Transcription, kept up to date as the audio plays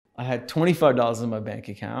I had $25 in my bank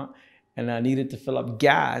account, and I needed to fill up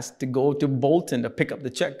gas to go to Bolton to pick up the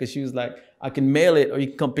check, because she was like, I can mail it or you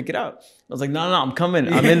can come pick it up. I was like, no, I'm coming.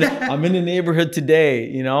 I'm in the neighborhood today.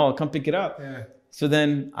 You know, I'll come pick it up. Yeah. So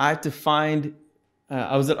then I had to find,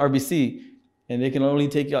 I was at RBC and they can only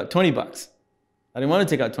take out $20. I didn't want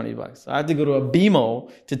to take out $20. I had to go to a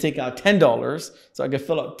BMO to take out $10 so I could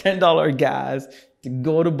fill up $10 gas to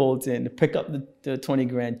go to Bolton to pick up the 20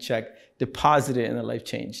 grand check, deposit it, and the life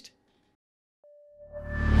changed.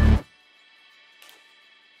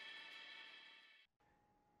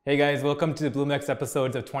 Hey guys, welcome to the BloomX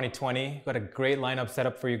episodes of 2020. Got a great lineup set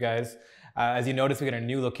up for you guys. As you notice, we got a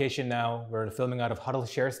new location now. We're filming out of Huddle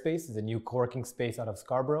Share Space. It's a new co-working space out of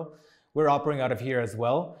Scarborough. We're operating out of here as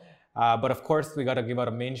well. But of course, we got to give out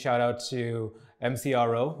a main shout out to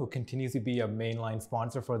MCRO, who continues to be a mainline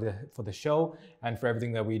sponsor for the show and for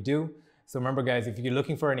everything that we do. So remember guys, if you're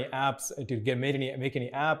looking for any apps, to make any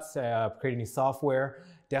apps, create any software,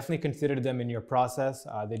 definitely consider them in your process.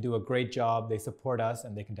 They do a great job. They support us,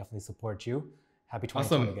 and they can definitely support you. Happy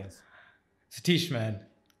 2020, awesome. guys. Satish, man,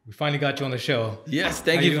 we finally got you on the show. Yes,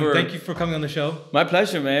 thank you for coming on the show. My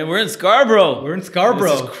pleasure, man. We're in Scarborough. We're in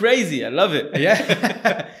Scarborough. This is crazy. I love it.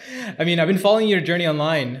 Yeah. I mean, I've been following your journey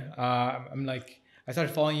online. I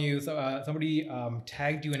started following you. So somebody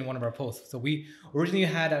tagged you in one of our posts. So we originally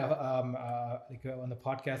had on the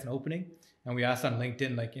podcast an opening, and we asked on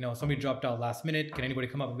LinkedIn, somebody dropped out last minute. Can anybody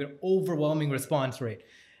come up? We had an overwhelming response rate.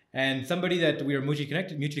 And somebody that we were mutually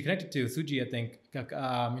connected to, Suji, I think,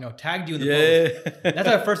 tagged you in the post. That's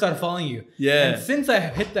how I first started following you. Yeah. And since I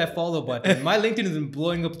hit that follow button, my LinkedIn has been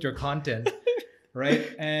blowing up with your content.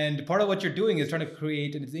 Right. And part of what you're doing is trying to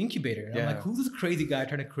create an incubator. And I'm like, who's this crazy guy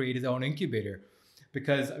trying to create his own incubator?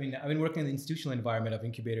 Because, I mean, I've been working in the institutional environment of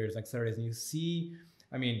incubators like Saturdays, and you see,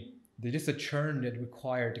 I mean, there's just a churn that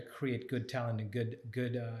required to create good talent and good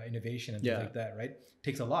innovation and things like that, right? It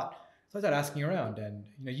takes a lot. So I started asking around, and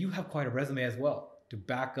you have quite a resume as well to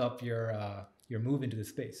back up your move into the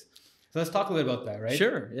space. So let's talk a little about that, right?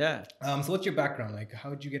 Sure, yeah. So what's your background? Like, how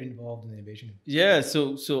did you get involved in innovation? Yeah,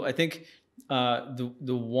 so I think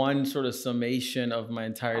the one sort of summation of my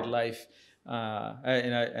entire life,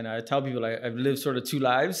 and I tell people I've lived sort of two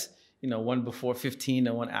lives, one before 15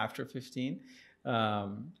 and one after 15.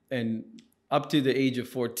 And up to the age of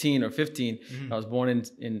 14 or 15, I was born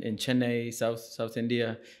in Chennai, South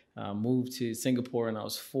India, moved to Singapore when I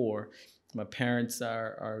was 4. My parents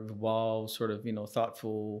are involved, sort of,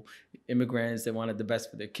 thoughtful immigrants. They wanted the best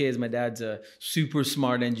for their kids. My dad's a super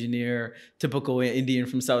smart engineer, typical Indian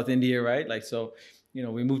from South India, right?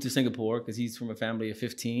 We moved to Singapore because he's from a family of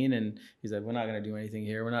 15, and he's like, we're not going to do anything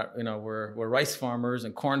here. We're not, we're rice farmers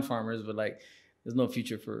and corn farmers, but there's no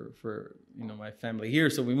future for my family here.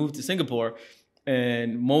 So we moved to Singapore,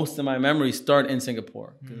 and most of my memories start in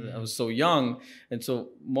Singapore because I was so young. And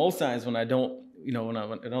so most times when I don't, when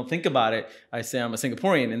I don't think about it, I say I'm a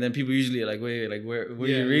Singaporean, and then people usually are like, wait, where are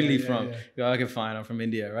you really from? Yeah. You go, okay, fine, I'm from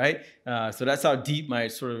India, right? So that's how deep my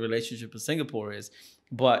sort of relationship with Singapore is.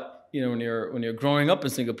 But when you're growing up in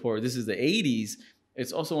Singapore, this is the 80s.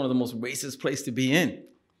 It's also one of the most racist places to be in.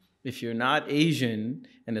 If you're not Asian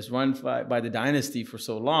and it's run by the dynasty for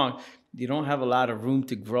so long, you don't have a lot of room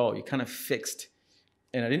to grow. You're kind of fixed.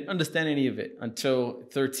 And I didn't understand any of it until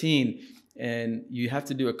 13. And you have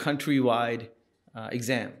to do a countrywide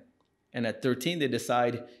exam. And at 13, they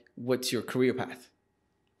decide what's your career path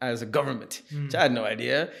as a government, which I had no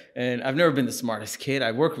idea. And I've never been the smartest kid.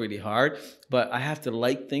 I work really hard, but I have to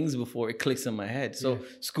like things before it clicks in my head. So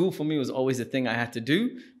school for me was always a thing I had to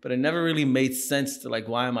do, but it never really made sense to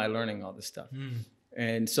why am I learning all this stuff?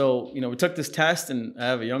 And so, we took this test, and I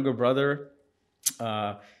have a younger brother.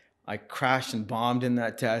 I crashed and bombed in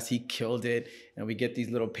that test. He killed it. And we get these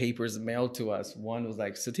little papers mailed to us. One was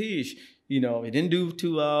like, Sathish, he didn't do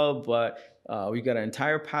too well, but we got an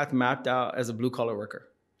entire path mapped out as a blue collar worker.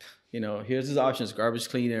 Here's his options: garbage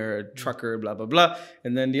cleaner, trucker, blah, blah, blah.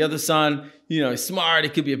 And then the other son, he's smart. He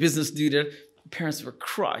could be a business dude. Parents were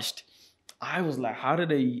crushed. I was like, how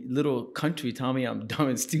did a little country tell me I'm dumb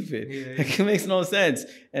and stupid? It makes no sense.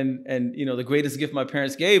 And the greatest gift my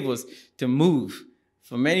parents gave was to move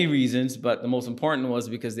for many reasons, but the most important was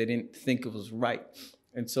because they didn't think it was right.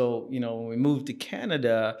 And so, when we moved to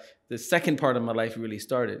Canada, the second part of my life really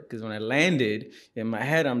started, because when I landed, in my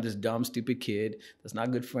head, I'm this dumb, stupid kid that's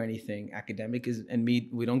not good for anything. Academic and me,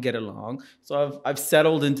 we don't get along. So I've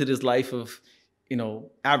settled into this life of,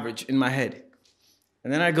 average in my head.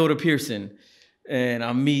 And then I go to Pearson, and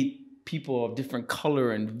I meet people of different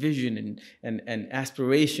color and vision and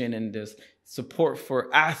aspiration, and there's support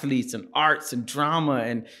for athletes and arts and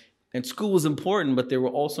drama, and school was important, but they were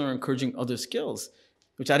also encouraging other skills.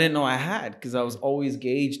 which I didn't know I had because I was always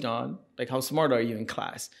gauged on like, how smart are you in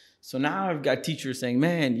class? So now I've got teachers saying,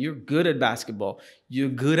 man, you're good at basketball. You're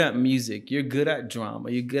good at music. You're good at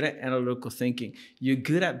drama. You're good at analytical thinking. You're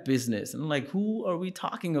good at business. And I'm like, who are we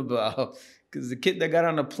talking about? Because the kid that got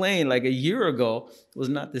on a plane like a year ago was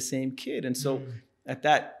not the same kid. And so at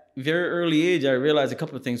that very early age, I realized a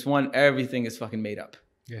couple of things. One, everything is fucking made up.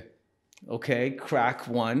 Yeah. Okay, crack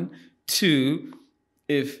one. Two,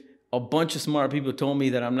 if a bunch of smart people told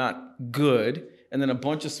me that I'm not good, and then a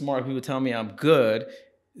bunch of smart people tell me I'm good,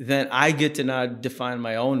 then I get to now define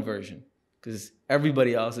my own version because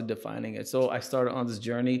everybody else is defining it. So I started on this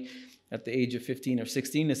journey at the age of 15 or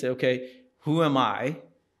 16 to say, okay, who am I?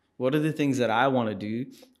 What are the things that I want to do?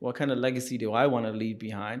 What kind of legacy do I want to leave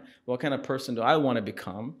behind? What kind of person do I want to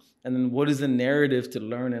become? And then what is the narrative to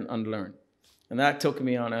learn and unlearn? And that took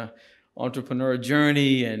me on a entrepreneur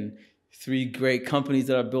journey and 3 great companies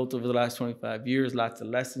that I built over the last 25 years, lots of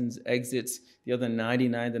lessons, exits, the other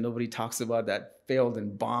 99 that nobody talks about that failed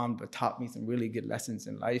and bombed, but taught me some really good lessons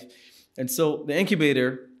in life. And so the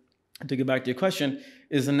incubator, to get back to your question,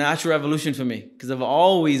 is a natural evolution for me because I've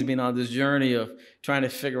always been on this journey of trying to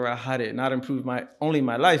figure out how to not improve only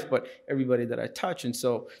my life, but everybody that I touch. And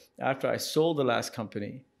so after I sold the last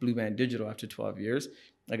company, Blue Band Digital, after 12 years,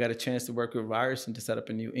 I got a chance to work with Ryerson to set up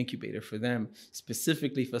a new incubator for them,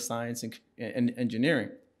 specifically for science and engineering.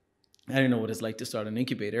 I didn't know what it's like to start an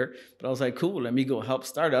incubator, but I was like, cool, let me go help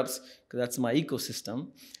startups because that's my ecosystem.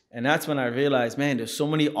 And that's when I realized, man, there's so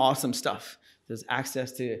many awesome stuff. There's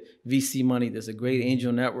access to VC money. There's a great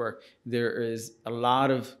angel network. There is a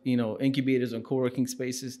lot of, incubators and co-working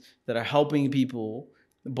spaces that are helping people,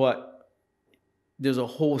 but there's a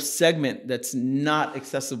whole segment that's not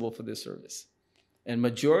accessible for this service. And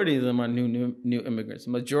majority of them are new immigrants.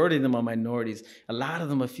 Majority of them are minorities. A lot of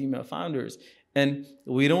them are female founders. And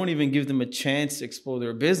we don't even give them a chance to explore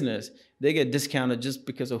their business. They get discounted just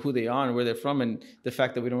because of who they are and where they're from and the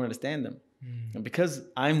fact that we don't understand them. And because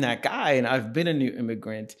I'm that guy and I've been a new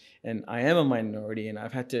immigrant and I am a minority and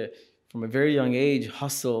I've had to, from a very young age,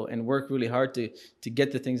 hustle and work really hard to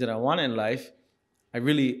get the things that I want in life, I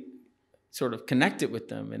really sort of connected with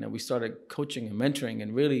them. And then we started coaching and mentoring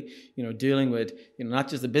and really, dealing with, not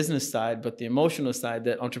just the business side, but the emotional side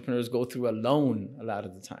that entrepreneurs go through alone a lot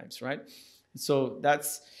of the times, right? So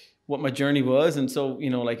that's what my journey was. And so,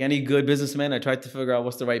 like any good businessman, I tried to figure out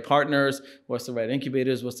what's the right partners, what's the right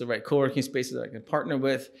incubators, what's the right co-working spaces that I can partner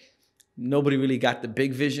with. Nobody really got the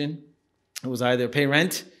big vision. It was either pay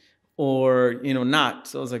rent or, not.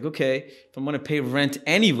 So I was like, okay, if I'm going to pay rent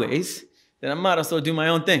anyways, then I might as well do my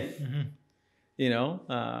own thing.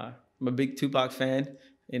 I'm a big Tupac fan,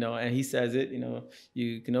 and he says it,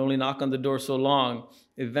 you can only knock on the door so long.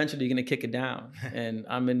 Eventually you're going to kick it down. And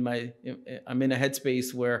I'm in a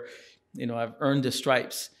headspace where, I've earned the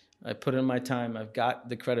stripes. I put in my time. I've got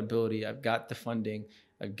the credibility. I've got the funding.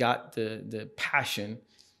 I've got the passion.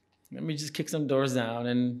 Let me just kick some doors down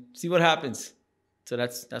and see what happens. So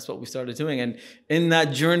that's what we started doing. And in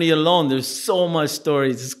that journey alone, there's so much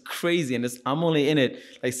stories. It's crazy. And I'm only in it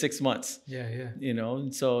like 6 months. Yeah.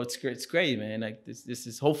 And so it's great, man. Like this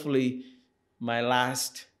is hopefully my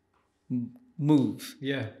last move.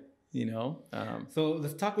 Yeah. So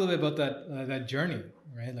let's talk a little bit about that journey,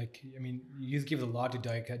 right? Like, you just gave a lot to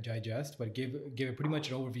digest, but give it pretty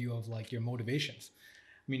much an overview of like your motivations.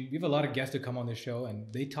 We have a lot of guests who come on this show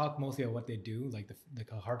and they talk mostly about what they do, like the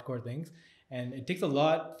hardcore things. And it takes a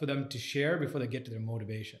lot for them to share before they get to their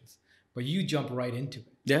motivations. But you jump right into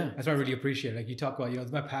it. Yeah. That's what I really appreciate. Like you talk about, this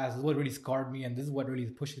is my past, this is what really scarred me, and this is what really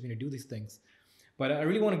pushes me to do these things. But I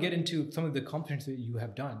really want to get into some of the accomplishments that you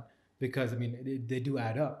have done because, they do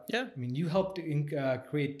add up. Yeah. You helped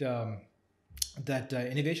create that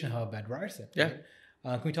innovation hub at Ryerson. Yeah. Right?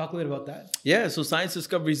 Can we talk a little about that? Yeah, so Science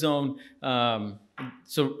Discovery Zone.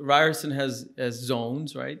 So Ryerson has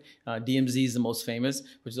zones, right? DMZ is the most famous,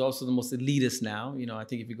 which is also the most elitist now. I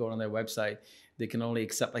think if you go on their website, they can only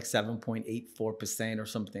accept like 7.84% or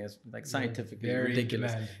something. It's like scientifically very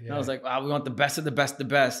ridiculous. Yeah. And I was like, wow, we want the best of the best, the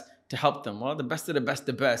best to help them. Well, the best of the best,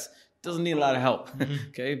 the best doesn't need a lot of help,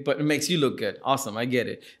 okay? But it makes you look good. Awesome, I get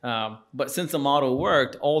it. But since the model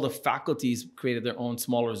worked, all the faculties created their own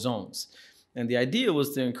smaller zones. And the idea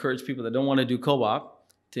was to encourage people that don't want to do co-op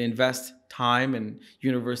to invest time and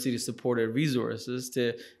university-supported resources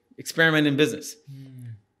to experiment in business.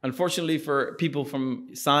 Unfortunately, for people from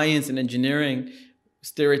science and engineering,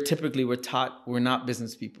 stereotypically we're taught we're not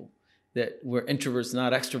business people, that we're introverts,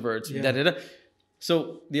 not extroverts. Yeah.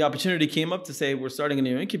 So the opportunity came up to say we're starting a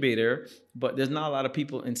new incubator, but there's not a lot of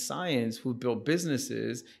people in science who build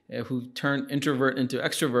businesses and who turn introvert into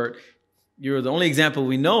extrovert you're the only example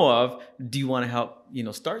we know of. Do you want to help,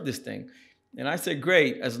 start this thing? And I said,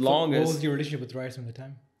 great, as long as... What was your relationship with Ryerson at the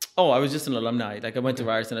time? Oh, I was just an alumni. Like I went to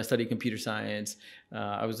Ryerson, I studied computer science.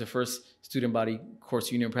 I was the first student body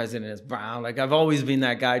course union president as Brown. Like I've always been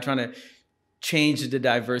that guy trying to change the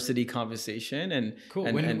diversity conversation. And cool.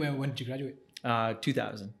 When did you graduate?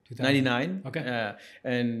 2000. 99. Okay.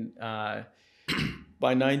 And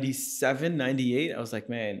by 97, 98, I was like,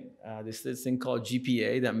 man, this thing called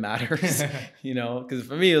GPA that matters, because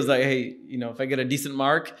for me, it was like, hey, if I get a decent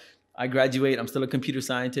mark, I graduate, I'm still a computer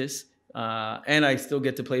scientist, and I still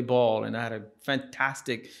get to play ball. And I had a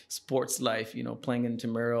fantastic sports life, playing in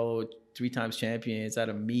intramural, 3 times champions. I had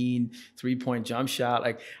a mean 3-point jump shot.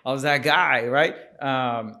 Like I was that guy, right?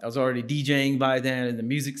 I was already DJing by then in the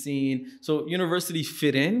music scene. So university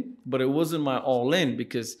fit in, but it wasn't my all in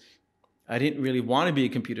because I didn't really want to be a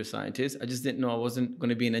computer scientist. I just didn't know I wasn't going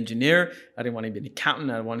to be an engineer. I didn't want to be an accountant.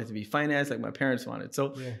 I wanted to be finance like my parents wanted.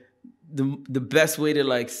 So the best way to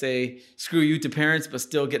like say screw you to parents but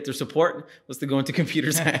still get their support was to go into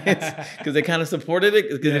computer science because they kind of supported it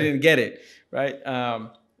because they didn't get it, right?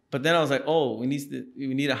 But then I was like, oh, we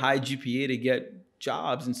need a high GPA to get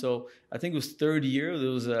jobs. And so I think it was third year, there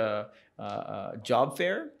was a job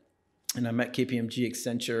fair. And I met KPMG,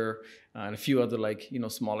 Accenture, and a few other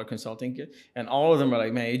smaller consulting. And all of them were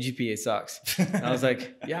like, man, your GPA sucks. And I was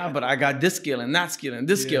like, yeah, but I got this skill and that skill and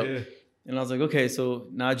this skill. Yeah. And I was like, okay, so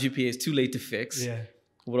now GPA is too late to fix. Yeah.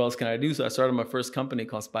 What else can I do? So I started my first company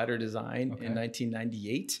called Spider Design in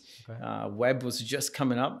 1998. Okay. Web was just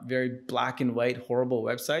coming up, very black and white, horrible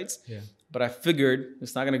websites. Yeah. But I figured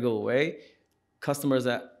it's not going to go away. Customers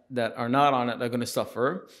that are not on it are going to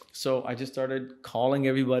suffer. So I just started calling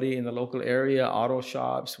everybody in the local area, auto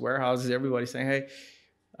shops, warehouses, everybody saying, hey,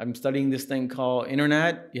 I'm studying this thing called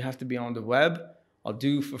internet. You have to be on the web. I'll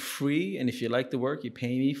do for free. And if you like the work, you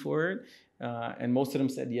pay me for it. And most of them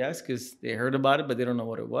said yes because they heard about it, but they don't know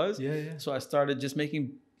what it was. Yeah. So I started just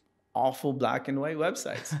making awful black and white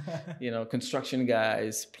websites. Construction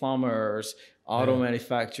guys, plumbers, auto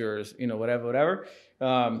manufacturers, whatever.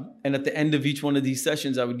 And at the end of each one of these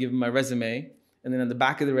sessions, I would give them my resume. And then on the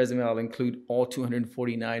back of the resume, I'll include all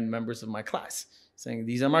 249 members of my class saying,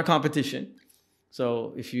 these are my competition.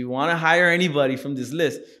 So if you want to hire anybody from this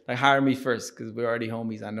list, hire me first because we're already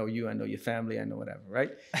homies. I know you, I know your family, I know whatever, right?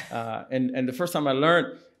 And the first time I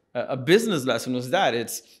learned a business lesson was that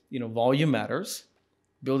it's, volume matters.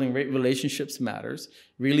 Building great relationships matters.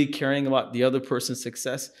 Really caring about the other person's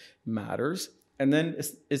success matters. And then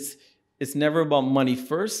it's never about money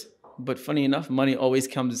first, but funny enough, money always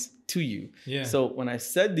comes to you. Yeah. So when I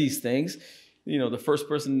said these things, the first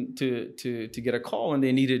person to get a call when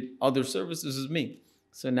they needed other services was me.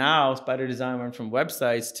 So now Spider Design went from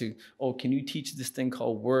websites to, oh, can you teach this thing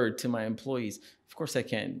called Word to my employees? Of course I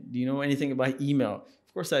can. Do you know anything about email?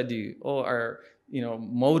 Of course I do. Oh, our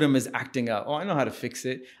modem is acting up. Oh, I know how to fix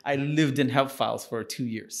it. I lived in help files for 2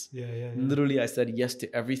 years. Yeah. Literally, I said yes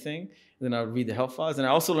to everything. Then I would read the help files. And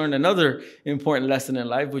I also learned another important lesson in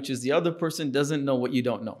life, which is the other person doesn't know what you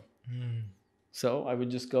don't know. So I would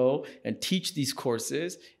just go and teach these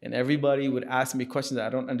courses and everybody would ask me questions that I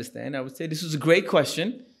don't understand. I would say, this is a great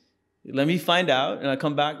question. Let me find out. And I'll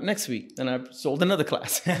come back next week. And I sold another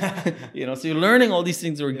class. So you're learning all these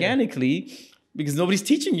things organically because nobody's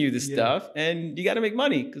teaching you this stuff. And you got to make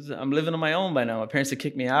money because I'm living on my own by now. My parents have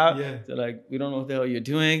kicked me out. Yeah. They're like, we don't know what the hell you're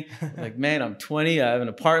doing. I'm like, man, I'm 20. I have an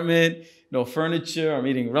apartment, no furniture. I'm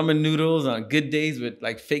eating ramen noodles on good days with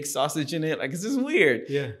fake sausage in it. It's just weird.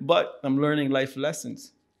 Yeah. But I'm learning life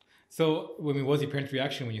lessons. So, what was your parents'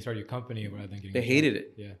 reaction when you started your company? They hated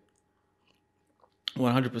it. Yeah.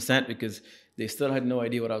 100% because they still had no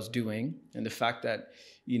idea what I was doing. And the fact that,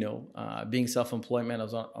 being self-employed, I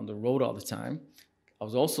was on the road all the time. I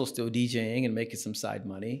was also still DJing and making some side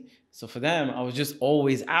money. So for them, I was just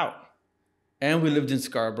always out. And we lived in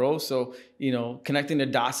Scarborough. So, connecting the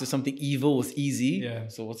dots to something evil was easy. Yeah.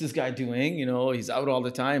 So what's this guy doing? He's out all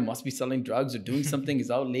the time, must be selling drugs or doing something.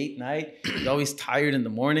 He's out late night. He's always tired in the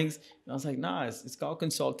mornings. And I was like, nah, it's called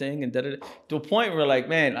consulting. And to a point where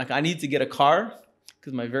man, I need to get a car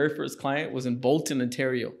because my very first client was in Bolton,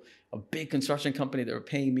 Ontario, a big construction company that were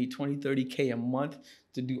paying me 20, 30K a month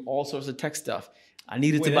to do all sorts of tech stuff. I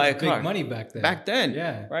needed to buy a car. Big money back then. Back then,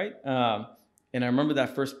 yeah. Right? And I remember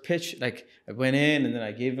that first pitch, I went in and then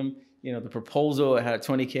I gave him, the proposal. I had a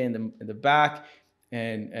 20K in the back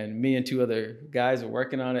and me and 2 other guys were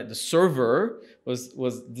working on it. The server was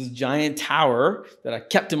this giant tower that I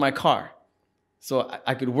kept in my car. So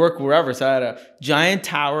I could work wherever. So I had a giant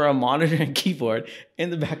tower, a monitor and keyboard in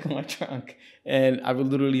the back of my trunk. And I would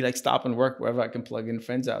literally stop and work wherever I can plug in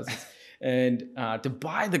friends' houses. And to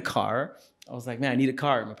buy the car, I was like, man, I need a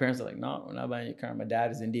car. My parents are like, no, we're not buying a car. My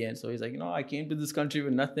dad is Indian. So he's like, I came to this country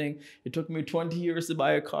with nothing. It took me 20 years to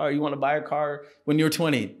buy a car. You want to buy a car when you're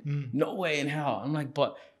 20? No way in hell. I'm like,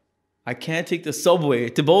 but I can't take the subway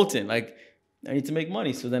to Bolton. Like, I need to make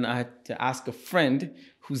money. So then I had to ask a friend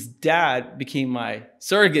whose dad became my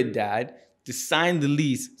surrogate dad to sign the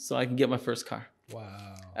lease so I can get my first car.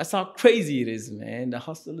 Wow. That's how crazy it is, man. The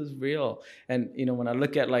hustle is real. And, when I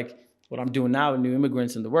look at like what I'm doing now with new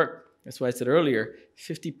immigrants in the work, that's why I said earlier,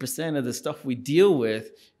 50% of the stuff we deal with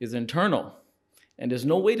is internal. And there's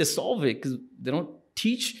no way to solve it because they don't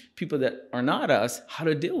teach people that are not us how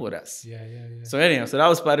to deal with us. Yeah. So anyhow, that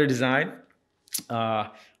was Spider Design.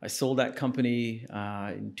 I sold that company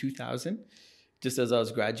in 2000, just as I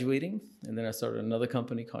was graduating. And then I started another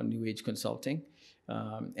company called New Age Consulting.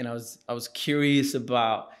 And I was curious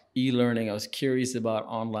about e-learning. I was curious about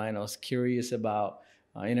online. I was curious about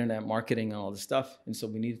internet marketing and all this stuff. And so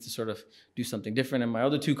we needed to sort of do something different. And my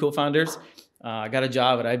other two co-founders got a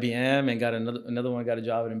job at IBM and got another one got a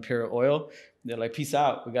job at Imperial Oil. They're like, peace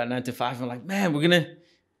out. We got 9 to 5. I'm like, man, we're going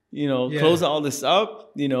to, close all this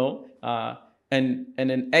up, and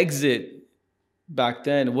then exit. Back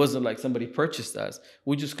then, it wasn't like somebody purchased us.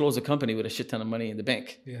 We just closed a company with a shit ton of money in the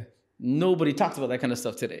bank. Yeah. Nobody talks about that kind of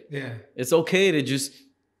stuff today. Yeah. It's okay to just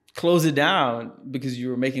close it down because you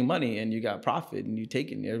were making money and you got profit and you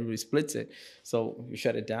take it and everybody splits it. So we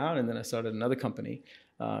shut it down, and then I started another company.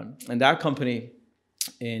 And that company,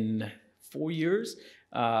 in 4 years,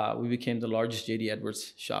 we became the largest JD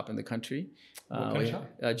Edwards shop in the country. What kind of shop?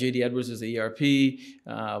 JD Edwards is the ERP.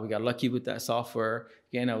 We got lucky with that software.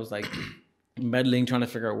 Again, I was like meddling, trying to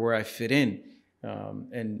figure out where I fit in.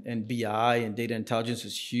 And BI and data intelligence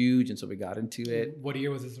was huge, and so we got into it. What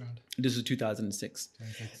year was this around? This is 2006.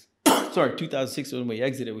 Sorry, 2006 was when we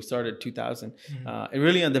exited. We started 2000. And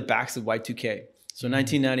really on the backs of Y2K. So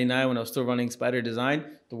 1999, when I was still running Spider Design,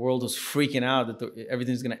 the world was freaking out that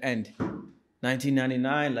everything's going to end.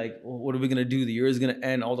 1999, like, what are we going to do? The year is going to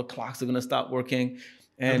end. All the clocks are going to stop working.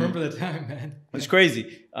 And I remember the time, man. It's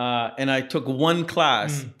crazy. And I took one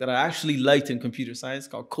class that I actually liked in computer science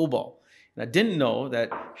called COBOL. And I didn't know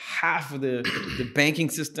that half of the banking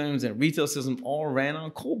systems and retail systems all ran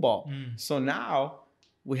on COBOL. So now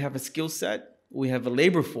we have a skill set, we have a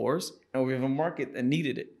labor force, and we have a market that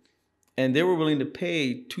needed it. And they were willing to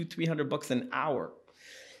pay $200-300 an hour.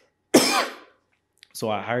 So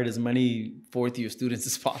I hired as many fourth-year students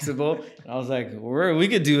as possible. And I was like, we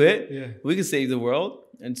could do it. Yeah. We could save the world.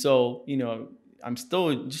 And so, I'm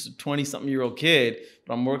still just a 20-something-year-old kid,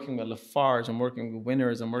 but I'm working with Lafarge, I'm working with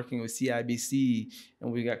Winners, I'm working with CIBC,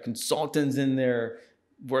 and we got consultants in there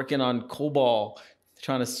working on COBOL,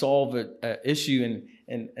 trying to solve an issue.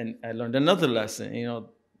 And I learned another lesson.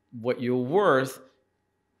 What you're worth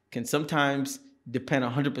can sometimes depend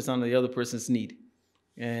 100% on the other person's need.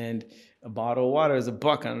 And a bottle of water is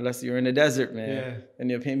 $1 unless you're in the desert, man. Yeah. And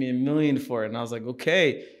you're paying me $1 million for it. And I was like,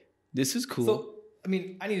 okay, this is cool. So, I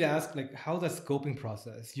need to ask, like, how's that scoping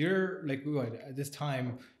process? You're like, at this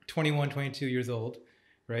time, 21, 22 years old,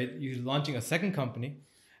 right? You're launching a second company,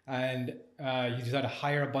 and you decided to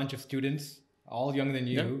hire a bunch of students, all younger than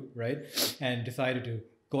you, right? And decided to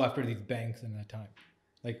go after these banks in that time.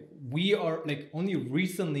 Like, we are, like, only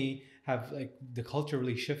recently have, like, the culture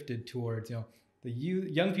really shifted towards, the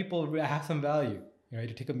young people have some value, right?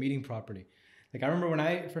 To take a meeting properly. Like, I remember when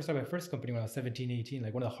I first started my first company when I was 17, 18,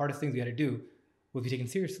 like, one of the hardest things we had to do was be taken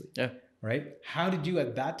seriously. Yeah. Right? How did you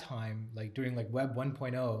at that time, like during like Web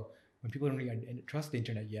 1.0, when people don't really trust the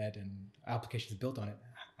internet yet and applications built on it,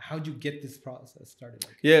 how did you get this process started?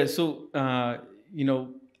 Yeah. So,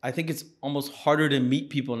 I think it's almost harder to meet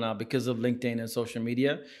people now because of LinkedIn and social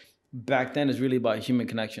media. Back then, it's really about human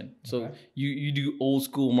connection. So you do old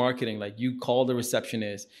school marketing. Like, you call the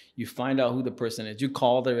receptionist, you find out who the person is, you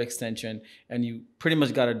call their extension, and you pretty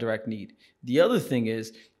much got a direct need. The other thing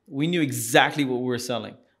is, we knew exactly what we were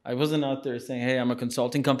selling. I wasn't out there saying, hey, I'm a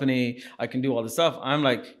consulting company, I can do all this stuff. I'm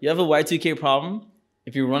like, you have a Y2K problem?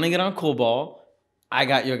 If you're running it on COBOL, I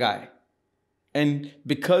got your guy. And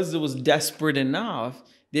because it was desperate enough,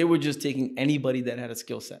 they were just taking anybody that had a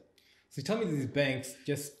skill set. So tell me these banks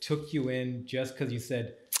just took you in just because you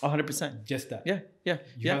said 100%. Just that. Yeah.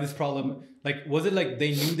 You have this problem. Like, was it like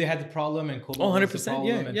they knew they had the problem and COBOL 100%. Was the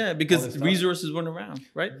problem? Yeah, because resources weren't around,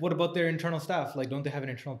 right? What about their internal staff? Like, don't they have an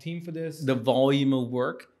internal team for this? The volume of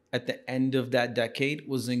work at the end of that decade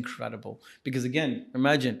was incredible. Because again,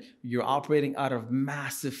 imagine you're operating out of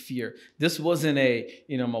massive fear. This wasn't my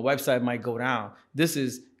website might go down. This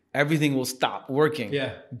is everything will stop working.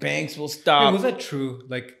 Yeah. Banks will stop. Yeah, was that true?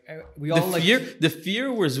 Like, the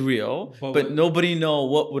fear was real, but nobody know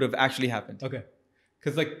what would have actually happened. Okay.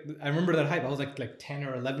 Because like I remember that hype. I was like 10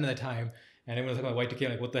 or 11 at the time, and everyone was talking about Y2K.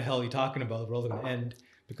 I'm like, what the hell are you talking about? The world's gonna end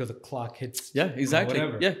because the clock hits. Yeah, exactly.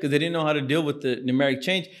 Whatever. Yeah, because they didn't know how to deal with the numeric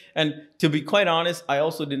change. And to be quite honest, I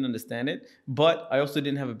also didn't understand it, but I also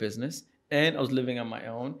didn't have a business, and I was living on my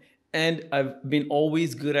own. And I've been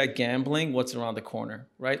always good at gambling what's around the corner,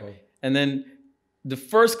 right? Cool. And then the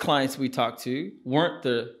first clients we talked to weren't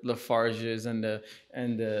the Lafarges and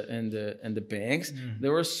the banks. They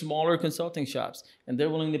were smaller consulting shops, and they're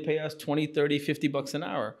willing to pay us 20, 30, 50 bucks an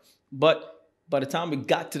hour. But by the time we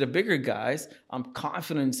got to the bigger guys, I'm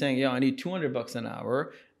confident in saying, I need 200 bucks an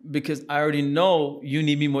hour because I already know you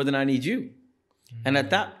need me more than I need you. And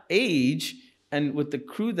at that age, and with the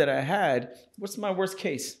crew that I had, what's my worst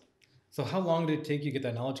case? So how long did it take you to get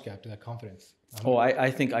that knowledge gap to that confidence?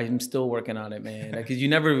 I think I'm still working on it, man. Because you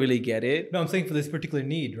never really get it. No, I'm saying for this particular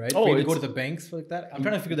need, right? Oh, for you to go to the banks for like that. I'm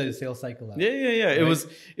trying to figure that sales cycle out. Yeah. Right? It was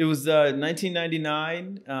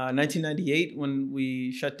 1999, 1998 when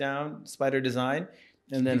we shut down Spider Design,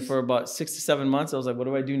 and then for about 6 to 7 months, I was like, what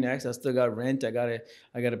do I do next? I still got rent. I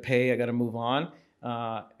gotta pay. I gotta move on.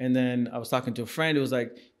 And then I was talking to a friend who was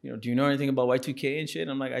like, do you know anything about Y2K and shit?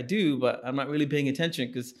 And I'm like, I do, but I'm not really paying attention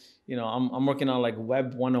because, I'm working on like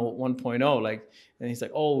Web 1.0, like, and he's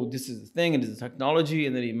like, oh, this is the thing and this is technology.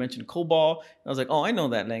 And then he mentioned COBOL. And I was like, oh, I know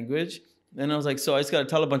that language. And I was like, so I just got to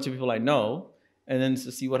tell a bunch of people I know and then to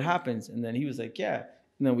see what happens. And then he was like, yeah.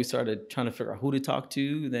 And then we started trying to figure out who to talk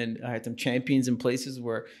to. Then I had some champions in places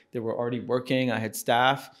where they were already working. I had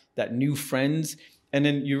staff that knew friends. And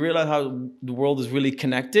then you realize how the world is really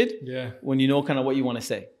connected when you know kind of what you want to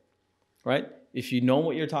say, right? If you know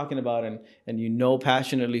what you're talking about and you know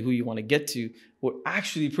passionately who you want to get to, we're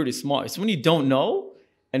actually pretty smart. It's when you don't know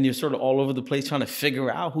and you're sort of all over the place trying to figure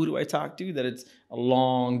out who do I talk to, that it's a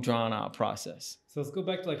long, drawn out process. So let's go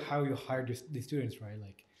back to like how you hired these students, right?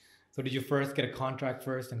 Like, so did you first get a contract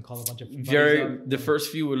first and call a bunch of The first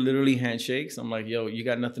few were literally handshakes. I'm like, yo, you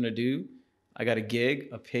got nothing to do. I got a gig.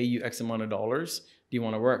 I'll pay you X amount of dollars. Do you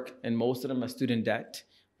want to work? And most of them are student debt.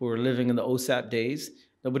 We were living in the OSAP days.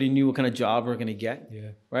 Nobody knew what kind of job we're going to get,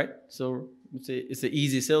 right? So it's an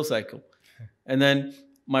easy sales cycle. And then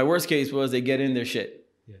my worst case was they get in their shit.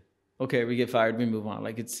 Okay, we get fired, we move on.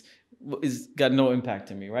 Like it's got no impact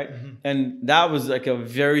to me, right? And that was like a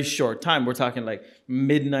very short time. We're talking like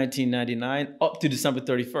mid 1999 up to December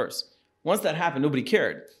 31st. Once that happened, nobody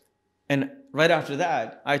cared. And right after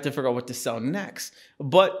that, I had to figure out what to sell next.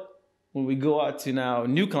 But when we go out to now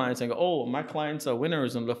new clients and go, oh, my clients are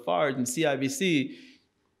winners and Lafarge and CIBC,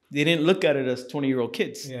 they didn't look at it as 20-year-old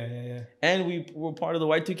kids. And we were part of the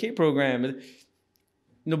Y2K program.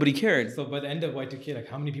 Nobody cared. So by the end of Y2K, like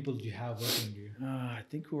how many people did you have working under you? I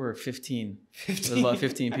think we were 15. 15? It was about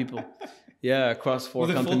 15 people. Yeah, across 4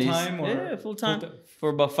 companies. Full-time? Yeah, full-time. For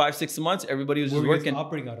about 5-6 months, everybody was just working. Where were you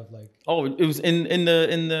operating out of like? Oh, it was in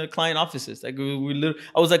the client offices. Like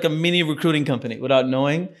I was like a mini recruiting company without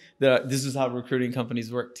knowing that this is how recruiting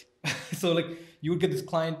companies worked. So like you would get this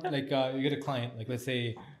client, like you get a client, like let's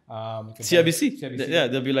say CIBC. Yeah,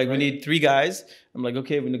 they'll be like, we need 3 guys. I'm like,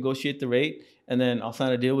 okay, we negotiate the rate. And then I'll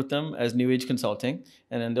sign a deal with them as New Age Consulting.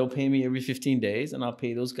 And then they'll pay me every 15 days. And I'll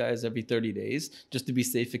pay those guys every 30 days just to be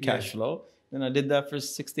safe for cash flow. And I did that for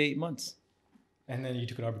 6 to 8 months. And then you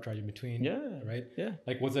took an arbitrage in between. Right? Yeah.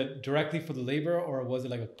 Like, was it directly for the labor or was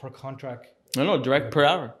it like a per contract? No, direct per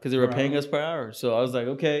hour because they were paying us per hour. So I was like,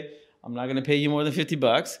 okay, I'm not going to pay you more than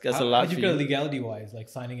 $50. That's a lot for you. How did you get legality-wise, like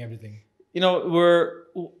signing everything? We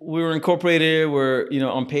were incorporated. We're,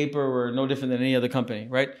 on paper, we're no different than any other company,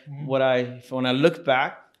 right? When I look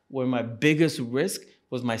back, where my biggest risk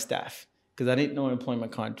was my staff because I didn't know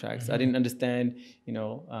employment contracts. I didn't understand,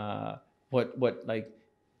 what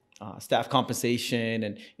staff compensation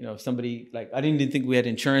and, if somebody I didn't even think we had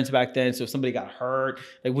insurance back then. So if somebody got hurt,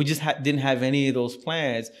 like we just didn't have any of those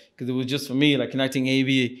plans because it was just for me, like connecting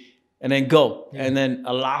AV and then go. And then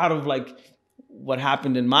a lot of what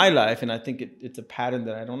happened in my life, and I think it's a pattern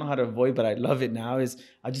that I don't know how to avoid, but I love it now, is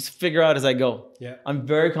I just figure out as I go. I'm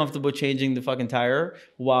very comfortable changing the fucking tire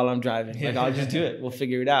while I'm driving. I'll just do it. We'll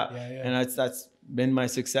figure it out. And that's been my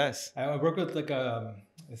success. I work with a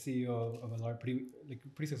CEO of a large, pretty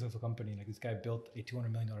successful company. Like this guy built a $200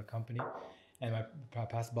 million company, and my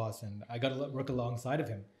past boss, and I got to work alongside of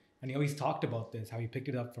him. And he always talked about this, how he picked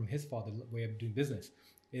it up from his father, the way of doing business.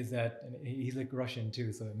 Is that, and he's like Russian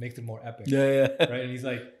too, so it makes it more epic. Right? And he's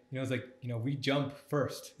like, we jump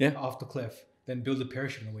first off the cliff, then build a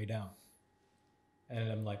parachute on the way down. And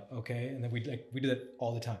I'm like, okay. And then we do that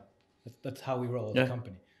all the time. That's how we roll as a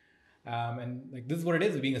company. And this is what it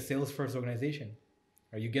is being a sales first organization.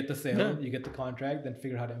 Right? You get the sale, you get the contract, then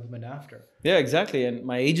figure out how to implement after. Yeah, exactly. And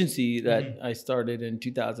my agency that I started in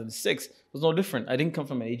 2006 was no different. I didn't come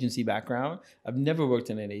from an agency background. I've never worked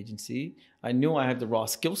in an agency. I knew I had the raw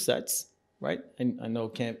skill sets, right? And I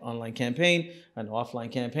know online campaign, I know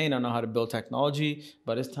offline campaign, I know how to build technology.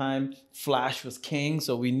 By this time, Flash was king,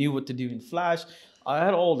 so we knew what to do in Flash. I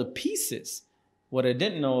had all the pieces. What I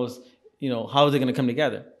didn't know is, how are they going to come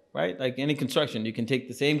together, right? Like any construction, you can take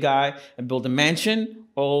the same guy and build a mansion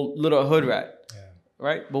or little hood rat,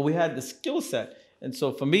 right? But we had the skill set. And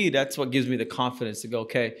so for me, that's what gives me the confidence to go,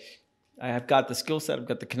 okay, I have got the skill set, I've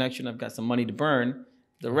got the connection, I've got some money to burn.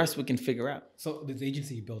 The rest we can figure out. So this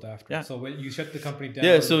agency you built after. Yeah. So when you shut the company down.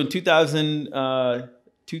 Yeah. So in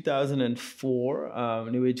 2004,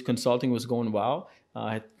 New Age Consulting was going well.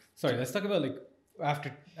 Sorry, let's talk about like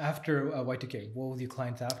after Y2K. What was your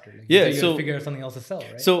clients after? Like, yeah. you So figure out something else to sell,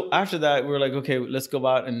 right? So after that, we were like, okay, let's go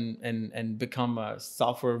out and become a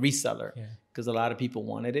software reseller because a lot of people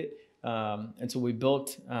wanted it. And so we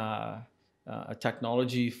built a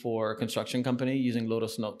technology for a construction company using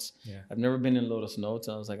Lotus Notes. I've never been in Lotus Notes.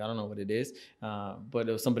 I was like, I don't know what it is. But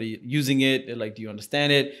there was somebody using it. They're like, do you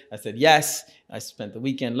understand it? I said, yes. I spent the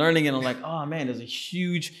weekend learning and I'm like, oh man, there's a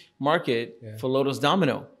huge market for Lotus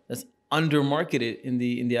Domino that's under marketed in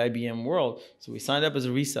the IBM world. So we signed up as a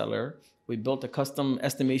reseller. We built a custom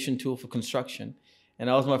estimation tool for construction. And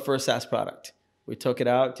that was my first SaaS product. We took it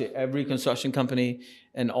out to every construction company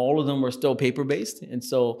and all of them were still paper-based. And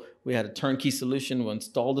so we had a turnkey solution. We'll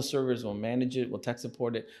install the servers, we'll manage it, we'll tech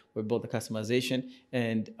support it, we'll build the customization.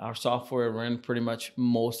 And our software ran pretty much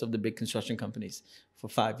most of the big construction companies for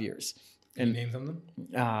 5 years. Can you name some of them?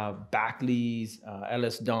 Backley's,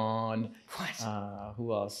 Ellis Dawn. What?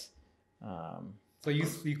 Who else? So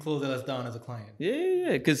you closed us down as a client.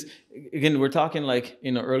 Yeah. Because again, we're talking like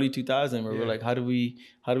early 2000 where we're like, how do we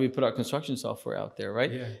put our construction software out there,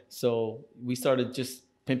 right? Yeah. So we started just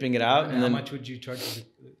pimping it out. And how much would you charge?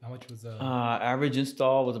 How much was average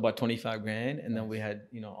install was about 25 grand, and then we had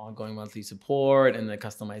ongoing monthly support and the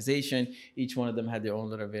customization. Each one of them had their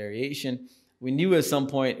own little variation. We knew at some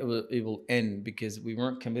point it will end because we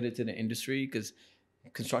weren't committed to the industry because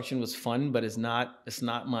construction was fun, but it's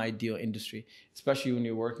not my ideal industry, especially when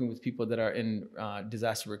you're working with people that are in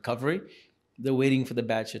disaster recovery. They're waiting for the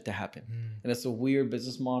bad shit to happen. And it's a weird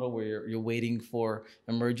business model where you're waiting for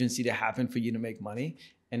emergency to happen for you to make money.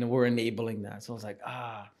 And we're enabling that. So I was like,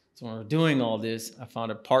 so when we're doing all this, I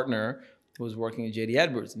found a partner who was working at JD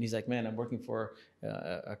Edwards. And he's like, man, I'm working for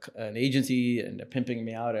an agency and they're pimping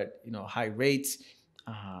me out at high rates.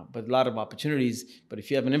 But a lot of opportunities. But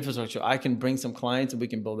if you have an infrastructure, I can bring some clients and we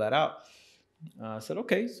can build that out. I said,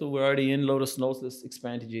 okay, so we're already in Lotus Notes. Let's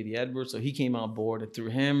expand to JD Edwards. So he came on board, and through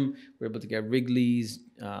him, we were able to get Wrigley's,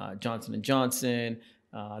 Johnson & Johnson.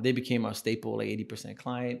 They became our staple, like 80%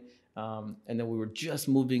 client. And then we were just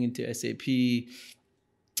moving into SAP.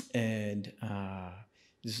 And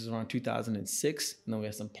this was around 2006. And then we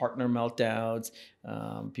had some partner meltdowns.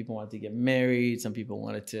 People wanted to get married. Some people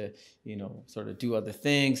wanted to, sort of do other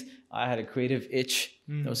things. I had a creative itch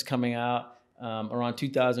that was coming out. Around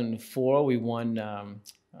 2004, we won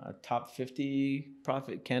top 50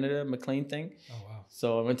 Profit Canada McLean thing. Oh, wow.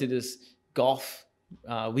 So I went to this golf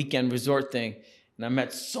weekend resort thing. And I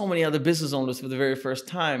met so many other business owners for the very first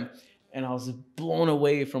time. And I was blown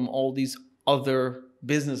away from all these other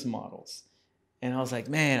business models. And I was like,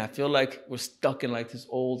 man, I feel like we're stuck in like this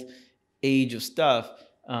old age of stuff.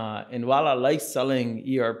 And while I like selling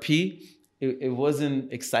ERP, it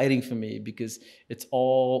wasn't exciting for me because it's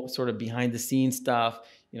all sort of behind the scenes stuff.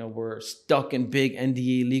 We're stuck in big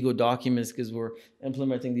NDA legal documents because we're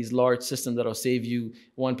implementing these large systems that'll save you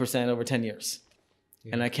 1% over 10 years.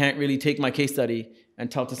 Yeah. And I can't really take my case study and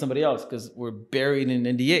talk to somebody else because we're buried in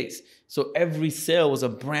NDAs. So every sale was a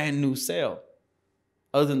brand new sale.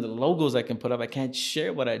 Other than the logos I can put up, I can't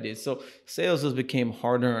share what I did. So sales just became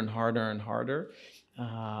harder and harder and harder.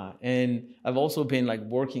 And I've also been like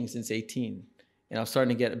working since 18. And I was starting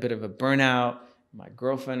to get a bit of a burnout. My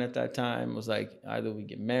girlfriend at that time was like, either we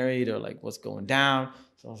get married or like what's going down.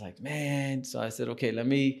 So I was like, man. So I said, okay, let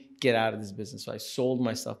me get out of this business. So I sold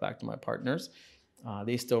myself back to my partners.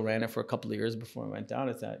 They still ran it for a couple of years before I went down.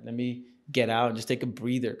 I said, let me get out and just take a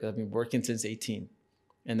breather because I've been working since 18.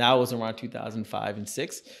 And that was around 2005 and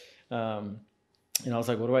 6. And I was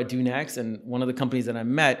like, what do I do next? And one of the companies that I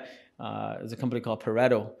met is a company called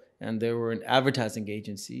Pareto. And they were an advertising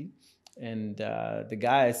agency. And the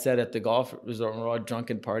guy I said at the golf resort, we're all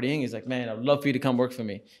drunk and partying. He's like, man, I'd love for you to come work for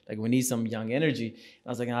me. Like, we need some young energy. And I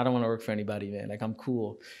was like, I don't want to work for anybody, man. Like, I'm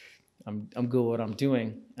cool. I'm good with what I'm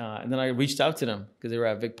doing. And then I reached out to them because they were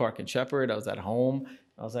at Vic Park in Shepherd. I was at home.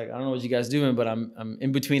 I I was like, I don't know what you guys doing, but I'm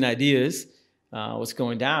in between ideas. What's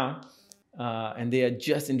going down? And they had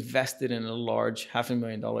just invested in a large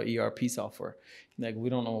 $500,000 ERP software. Like, we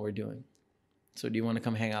don't know what we're doing. So do you want to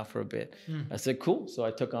come hang out for a bit? I said, cool. So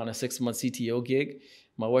I took on a 6-month CTO gig.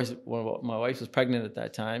 My wife was pregnant at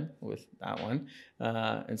that time with that one.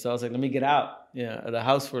 And so I was like, let me get out of the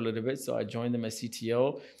house for a little bit. So I joined them as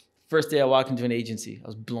CTO. First day I walked into an agency, I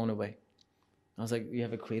was blown away. I was like, you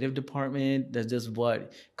have a creative department that does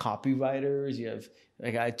what? Copywriters? You have,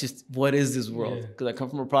 what is this world? Because I come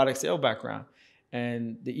from a product sale background.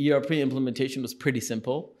 And the ERP implementation was pretty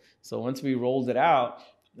simple. So once we rolled it out,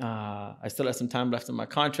 I still had some time left in my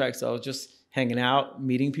contract. So I was just hanging out,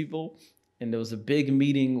 meeting people. And there was a big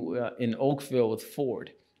meeting in Oakville with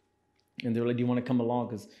Ford. And they were like, do you want to come along?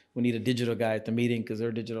 Because we need a digital guy at the meeting because they're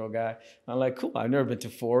a digital guy. I'm like, cool. I've never been to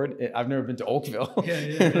Ford. I've never been to Oakville.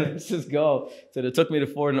 Let's just go. So they took me to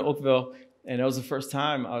Ford in Oakville. And that was the first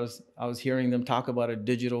time I was hearing them talk about a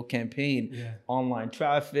digital campaign, online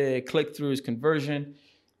traffic, click-throughs, conversion.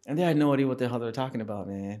 And they had no idea what the hell they were talking about,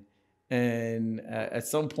 man. And at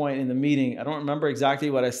some point in the meeting, I don't remember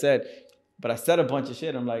exactly what I said, but I said a bunch of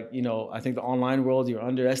shit. I'm like, I think the online world, you're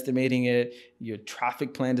underestimating it. Your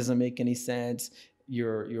traffic plan doesn't make any sense.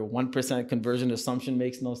 Your 1% conversion assumption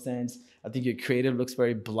makes no sense. I think your creative looks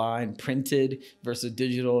very blind, printed versus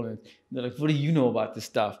digital. And they're like, what do you know about this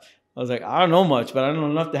stuff? I was like, I don't know much, but I don't know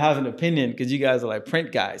enough to have an opinion because you guys are like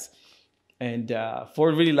print guys. And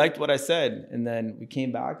Ford really liked what I said. And then we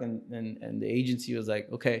came back and the agency was like,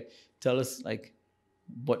 okay, tell us, like,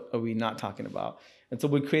 what are we not talking about? And so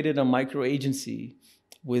we created a micro agency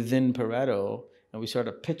within Pareto, and we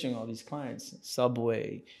started pitching all these clients.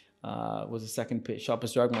 Subway was the second pitch.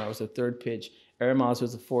 Shoppers Drug Mart was the third pitch. Air Miles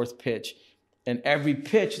was the fourth pitch. And every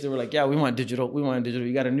pitch, they were like, yeah, we want digital. We want digital.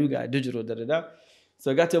 You got a new guy, digital, da-da-da. So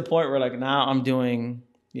it got to a point where, like, now I'm doing,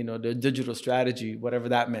 the digital strategy, whatever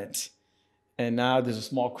that meant. And now there's a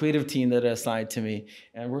small creative team that are assigned to me.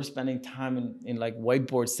 And we're spending time in like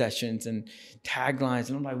whiteboard sessions and taglines.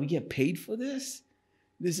 And I'm like, we get paid for this?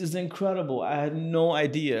 This is incredible. I had no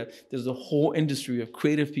idea there's a whole industry of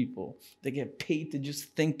creative people that get paid to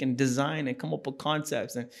just think and design and come up with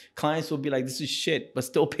concepts. And clients will be like, this is shit, but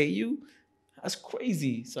still pay you? That's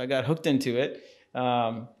crazy. So I got hooked into it.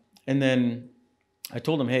 And then I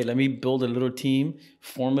told them, hey, let me build a little team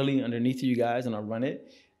formally underneath you guys and I'll run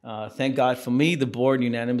it. Thank God for me, the board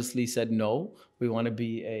unanimously said no. We want to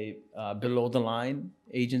be a below the line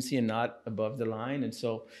agency and not above the line. And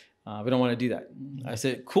so we don't want to do that. I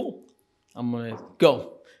said, cool, I'm going to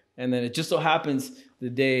go. And then it just so happens the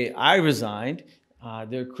day I resigned,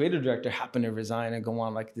 their creative director happened to resign and go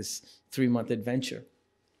on like this 3-month adventure.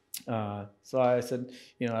 So I said,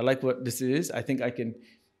 I like what this is. I think I can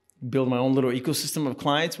build my own little ecosystem of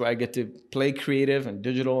clients where I get to play creative and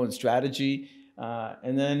digital and strategy.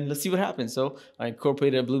 And then let's see what happens. So I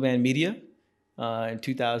incorporated Blue Band Media in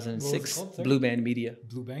 2006. What was it called, Blue Band Media.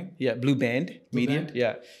 Blue Band? Yeah, Blue Band Media. Band?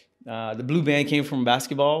 Yeah. The Blue Band came from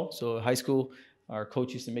basketball. So high school, our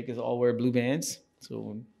coach used to make us all wear blue bands.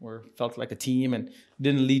 So we felt like a team and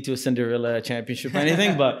didn't lead to a Cinderella championship or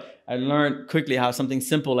anything. But I learned quickly how something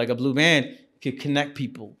simple like a blue band could connect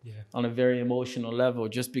people on a very emotional level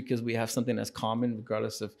just because we have something that's common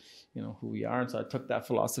regardless of who we are. And so I took that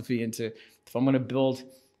philosophy into, if I'm going to build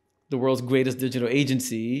the world's greatest digital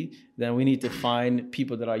agency, then we need to find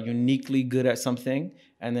people that are uniquely good at something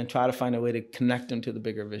and then try to find a way to connect them to the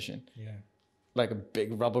bigger vision. Yeah. Like a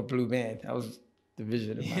big rubber blue band. That was the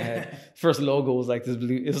vision in my head. First logo was like this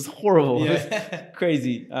blue. It was horrible. Yeah. It was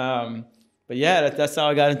crazy. But yeah, that's how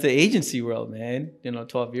I got into the agency world, man.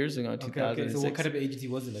 12 years ago in 2006. So what kind of agency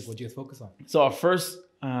was it? Like, what did you guys focus on? So our first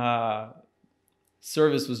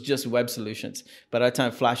service was just web solutions. By that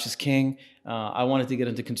time, Flash is king. I wanted to get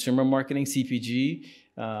into consumer marketing, CPG,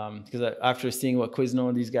 because after seeing what Quizno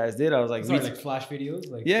and these guys did, I was like, like Flash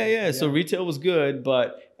videos? Like, yeah. So retail was good,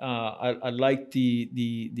 but I liked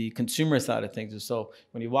the consumer side of things. So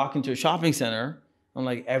when you walk into a shopping center, I'm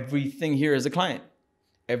like, everything here is a client.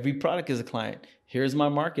 Every product is a client. Here's my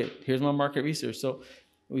market. Here's my market research. So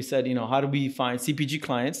we said, how do we find CPG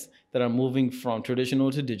clients that are moving from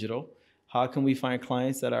traditional to digital? How can we find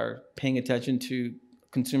clients that are paying attention to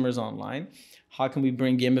consumers online? How can we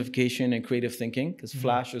bring gamification and creative thinking? Because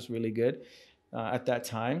Flash was really good at that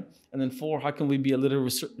time. And then 4, how can we be a little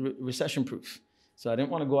recession proof? So I didn't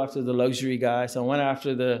want to go after the luxury guys. So I went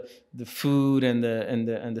after the food and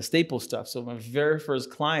the staple stuff. So my very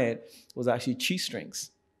first client was actually cheese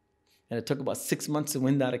strings. And it took about 6 months to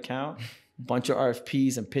win that account. A bunch of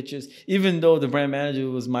RFPs and pitches. Even though the brand manager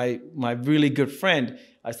was my really good friend,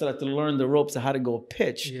 I still had to learn the ropes of how to go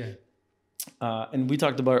pitch. Yeah. And we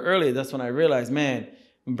talked about it earlier. That's when I realized, man,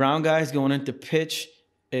 brown guys going in to pitch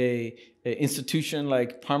a institution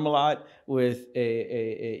like Parmalat with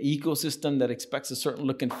a ecosystem that expects a certain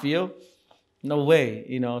look and feel. No way,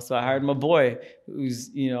 So I hired my boy,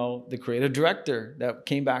 who's the creative director that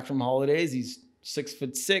came back from holidays. He's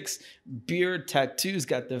 6'6", beard, tattoos,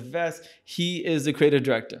 got the vest. He is the creative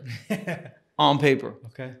director on paper.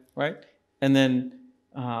 Okay. Right, and then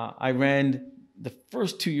I ran the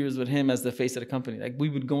first 2 years with him as the face of the company. Like we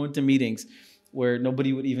would go into meetings where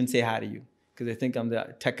nobody would even say hi to you because they think I'm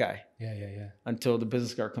the tech guy. Yeah. Until the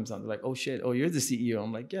business card comes out, they're like, "Oh shit! Oh, you're the CEO."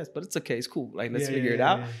 I'm like, "Yes, but it's okay. It's cool. Like let's figure it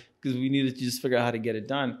out because we needed to just figure out how to get it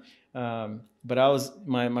done." But I was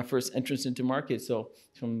my first entrance into market. So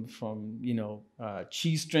from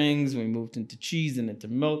cheese strings, we moved into cheese and into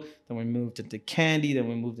milk. Then we moved into candy. Then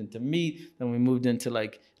we moved into meat. Then we moved into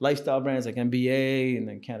like lifestyle brands like NBA and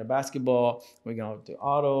then Canada Basketball. We got to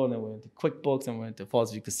auto, and then we went to QuickBooks, and we went to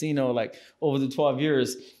Falls View Casino. Like over the 12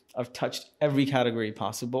 years, I've touched every category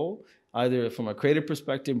possible, either from a creative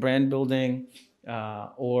perspective, brand building,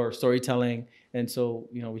 or storytelling. And so,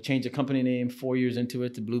 we changed the company name 4 years into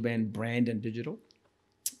it to Blue Band Brand and Digital.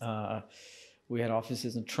 We had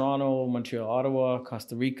offices in Toronto, Montreal, Ottawa,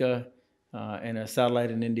 Costa Rica, and a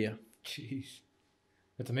satellite in India. Jeez.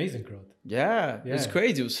 That's amazing growth. Yeah, it was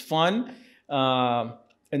crazy. It was fun.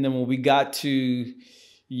 And then when we got to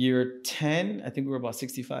year 10, I think we were about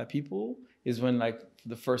 65 people, is when for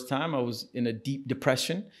the first time I was in a deep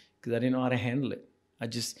depression because I didn't know how to handle it.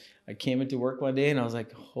 I came into work one day and I was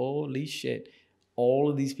like, holy shit, all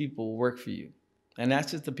of these people work for you. And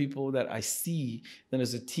that's just the people that I see. Then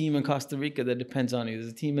there's a team in Costa Rica that depends on you.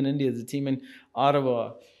 There's a team in India. There's a team in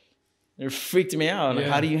Ottawa. It freaked me out. Like,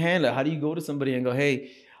 how do you handle it? How do you go to somebody and go,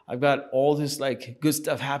 hey, I've got all this good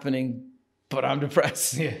stuff happening, but I'm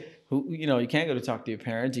depressed. Yeah. You can't go to talk to your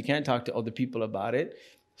parents. You can't talk to other people about it.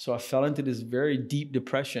 So I fell into this very deep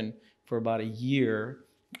depression for about a year.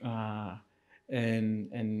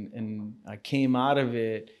 And I came out of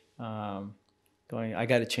it going, I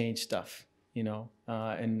got to change stuff,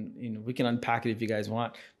 and we can unpack it if you guys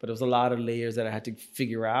want, but there was a lot of layers that I had to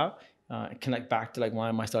figure out, connect back to why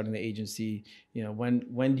am I starting the agency?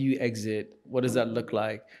 When do you exit? What does that look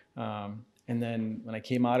like? And then when I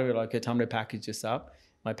came out of it, okay, time to package this up.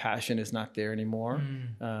 My passion is not there anymore.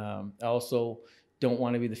 I also don't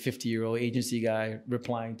want to be the 50-year-old agency guy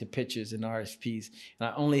replying to pitches and RFPs. And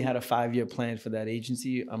I only had a 5-year plan for that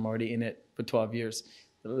agency. I'm already in it for 12 years.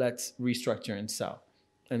 Let's restructure and sell.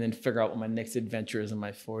 And then figure out what my next adventure is in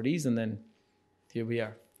my 40s. And then here we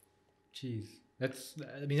are. Jeez. That's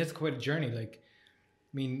quite a journey. At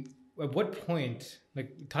what point,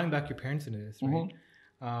 tying back your parents into this, right?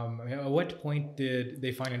 Mm-hmm. At what point did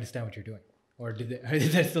they finally understand what you're doing? Or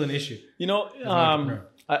is that still an issue?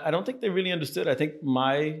 I don't think they really understood. I think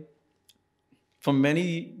for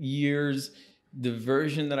many years, the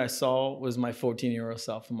version that I saw was my 14-year-old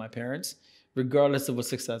self from my parents, regardless of what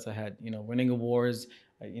success I had, winning awards,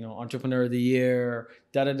 entrepreneur of the year,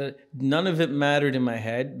 none of it mattered in my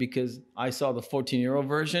head because I saw the 14-year-old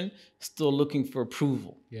version still looking for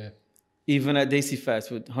approval. Yeah. Even at Daisy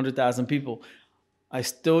Fest with 100,000 people, I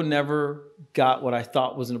still never got what I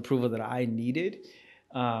thought was an approval that I needed.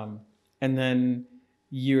 And then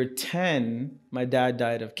year 10, my dad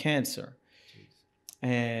died of cancer. Jeez.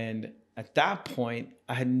 And at that point,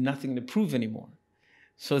 I had nothing to prove anymore.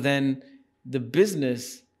 So then the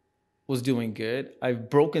business was doing good. I've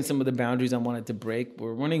broken some of the boundaries I wanted to break.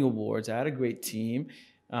 We're winning awards. I had a great team.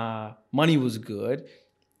 Money was good.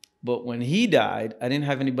 But when he died, I didn't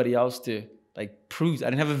have anybody else to prove. I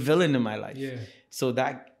didn't have a villain in my life. Yeah. So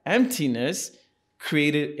that emptiness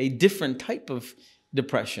created a different type of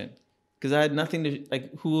depression because I had nothing to,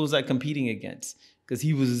 who was I competing against? Because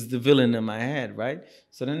he was the villain in my head, right?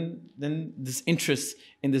 So then this interest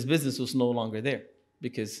in this business was no longer there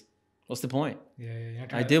because what's the point? Yeah.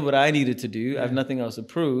 I did what I needed to do. Yeah. I have nothing else to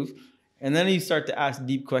prove. And then you start to ask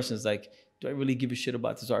deep questions like, do I really give a shit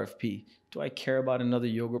about this RFP? Do I care about another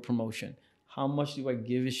yogurt promotion? How much do I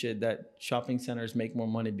give a shit that shopping centers make more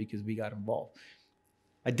money because we got involved?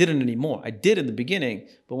 I didn't anymore. I did in the beginning,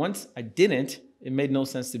 but once I didn't, it made no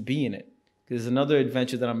sense to be in it. Because there's another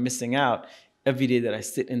adventure that I'm missing out every day that I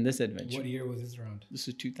sit in this adventure. What year was this around? This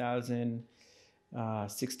was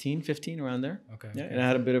 2016, 15, around there. Okay. Yeah, and I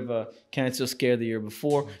had a bit of a cancer scare the year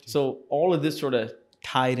before. So all of this sort of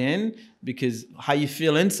tied in because how you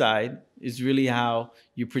feel inside is really how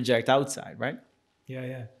you project outside, right?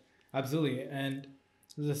 Yeah, absolutely. And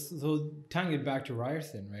so tying it back to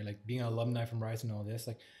Ryerson, right? Being an alumni from Ryerson and all this,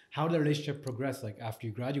 how did the relationship progress? After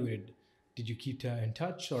you graduated, did you keep in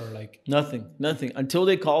touch or Nothing. Until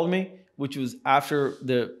they called me which was after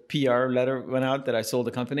the PR letter went out that I sold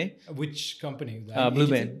the company. Which company?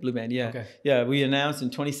 Blue Band, yeah. Okay. Yeah, we announced in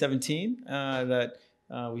 2017 that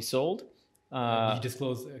we sold. Did you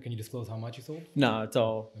disclose? Can you disclose how much you sold? No, it's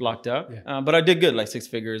all locked up. Yeah. But I did good, like 6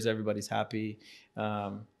 figures. Everybody's happy.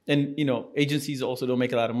 And, you know, agencies also don't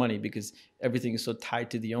make a lot of money because everything is so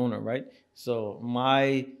tied to the owner, right? So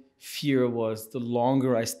my fear was the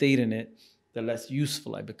longer I stayed in it, the less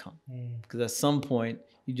useful I become. Because at some point,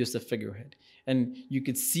 you're just a figurehead. And you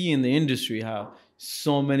could see in the industry how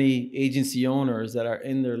so many agency owners that are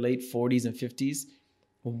in their late 40s and 50s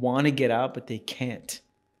want to get out, but they can't.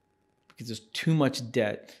 Because there's too much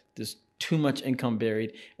debt, there's too much income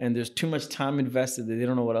buried, and there's too much time invested that they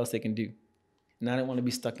don't know what else they can do. And I didn't want to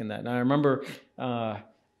be stuck in that. And I remember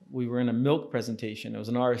we were in a milk presentation. It was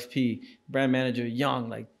an RFP, brand manager, young,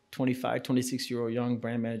 like 25, 26-year-old young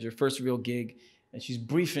brand manager, first real gig. And she's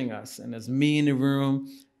briefing us. And there's me in the room.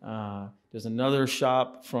 There's another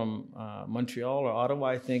shop from Montreal or Ottawa,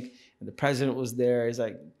 I think. And the president was there. He's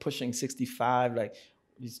like pushing 65, like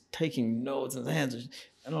he's taking notes in his hands.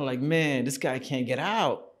 And I'm like, man, this guy can't get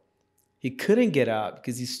out. He couldn't get out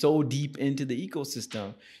because he's so deep into the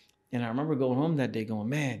ecosystem. And I remember going home that day going,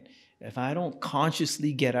 man, if I don't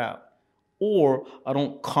consciously get out or I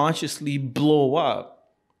don't consciously blow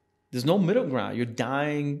up, there's no middle ground. You're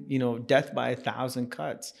dying, you know, death by 1,000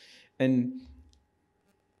 cuts. And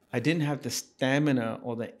I didn't have the stamina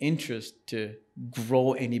or the interest to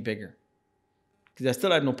grow any bigger because I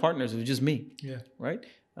still had no partners. It was just me. Yeah. Right.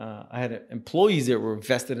 I had employees that were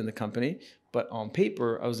vested in the company, but on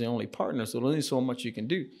paper, I was the only partner. So there's only so much you can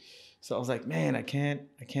do. So I was like, man, I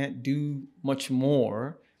can't do much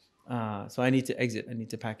more. So I need to exit. I need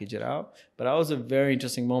to package it out. But that was a very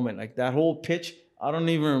interesting moment. Like that whole pitch, I don't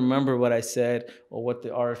even remember what I said or what the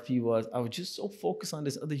RFP was. I was just so focused on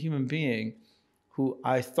this other human being who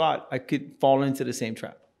I thought I could fall into the same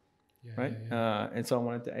trap. Yeah, right. Yeah. And so I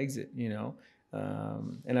wanted to exit, you know.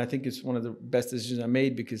 And I think it's one of the best decisions I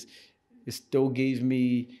made because it still gave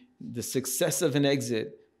me the success of an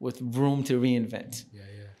exit with room to reinvent. Yeah.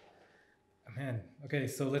 Man, okay,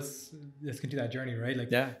 so let's continue that journey, right?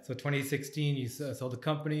 Like, yeah. So 2016, you sold the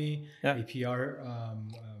company, APR.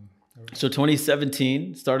 So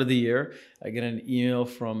 2017, start of the year, I get an email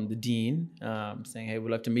from the dean saying, "Hey,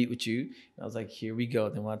 we'd love to meet with you." And I was like, "Here we go.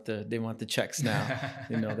 They want the checks now.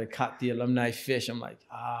 You know, they caught the alumni fish." I'm like,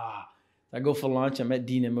 I go for lunch. I met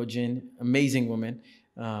Dean Imogen, amazing woman,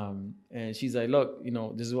 and she's like, "Look, you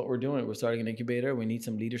know, this is what we're doing. We're starting an incubator. We need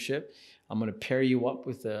some leadership. I'm going to pair you up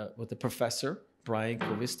with a professor, Brian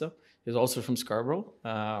Covista. He's also from Scarborough.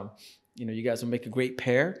 You know, you guys will make a great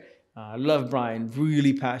pair. I love Brian,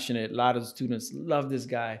 really passionate. A lot of students love this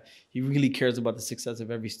guy. He really cares about the success of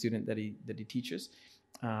every student that he teaches.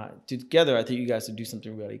 Together, I think you guys would do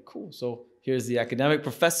something really cool. So here's the academic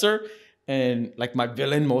professor and like my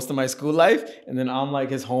villain most of my school life. And then I'm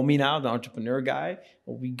like his homie now, the entrepreneur guy.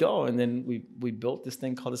 Well, we go. And then we built this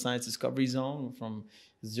thing called the Science Discovery Zone from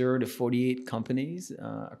 0 to 48 companies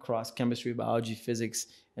across chemistry, biology, physics,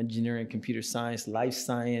 engineering, computer science, life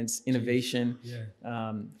science, innovation,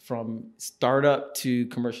 from startup to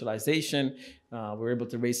commercialization. We were able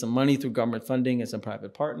to raise some money through government funding and some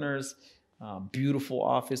private partners. Beautiful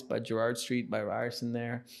office by Gerrard Street by Ryerson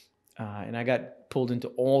there. And I got pulled into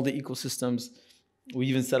all the ecosystems. We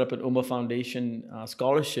even set up an UMA Foundation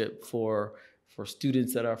scholarship for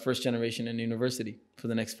students that are first generation in the university for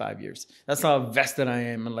the next 5 years. That's how vested I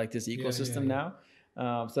am in like this ecosystem now.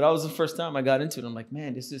 So that was the first time I got into it. I'm like,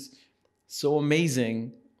 man, this is so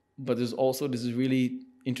amazing, but there's also this really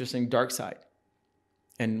interesting dark side.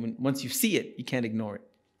 And once you see it, you can't ignore it.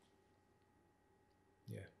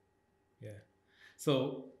 Yeah.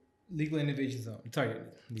 So Legal Innovation Zone. Sorry,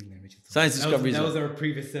 Legal Innovation Zone. Science Discovery Zone. That was our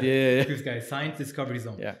previous guy. Science Discovery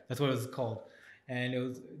Zone. Yeah. That's what it was called. And it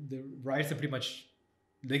was the Ryerson pretty much,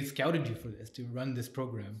 they scouted you for this to run this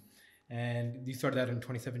program. And you started that in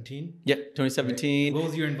 2017? Yeah, 2017. What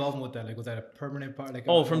was your involvement with that? Like, was that a permanent part? Like,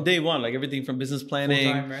 from day one, like everything from business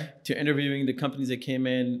planning right? to interviewing the companies that came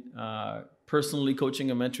in, personally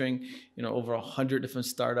coaching and mentoring, you know, over 100 different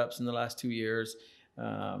startups in the last 2 years.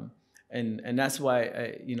 And that's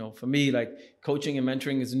why, for me, like coaching and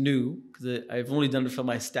mentoring is new because I've only done it for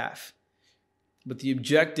my staff. But the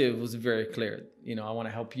objective was very clear. You know, I want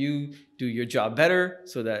to help you do your job better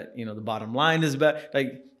so that, you know, the bottom line is better.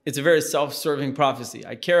 Like, it's a very self-serving prophecy.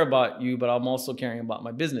 I care about you, but I'm also caring about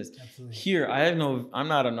my business. Absolutely. Here, I'm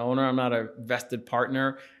not an owner. I'm not a vested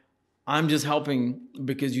partner. I'm just helping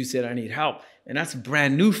because you said I need help. And that's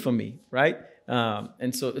brand new for me, right?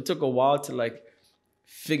 And so it took a while to like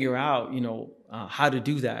figure out, how to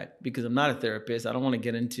do that, because I'm not a therapist. I don't want to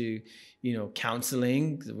get into,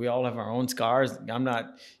 counseling, because we all have our own scars. I'm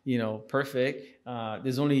not, perfect.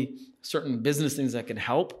 There's only certain business things that can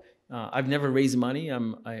help. I've never raised money.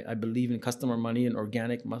 I believe in customer money and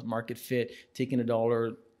organic market fit, taking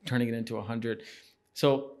 $1, turning it into 100.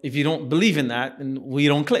 So if you don't believe in that, then we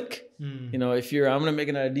don't click. If I'm going to make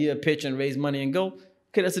an idea, pitch, and raise money and go,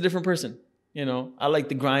 okay, that's a different person. I like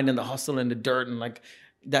the grind and the hustle and the dirt, and like,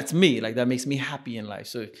 that's me. Like, that makes me happy in life.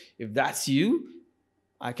 So if that's you,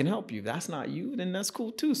 I can help you. If that's not you, then that's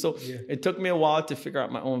cool too. So it took me a while to figure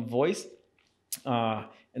out my own voice.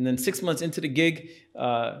 And then 6 months into the gig,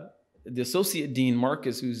 the associate dean,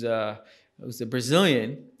 Marcus, who's a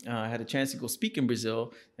Brazilian, had a chance to go speak in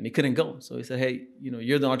Brazil, and he couldn't go. So he said, hey,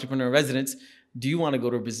 you're the entrepreneur in residence. Do you want to go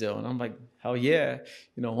to Brazil? And I'm like, hell yeah.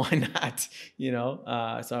 Why not?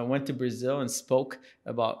 So I went to Brazil and spoke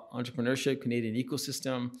about entrepreneurship, Canadian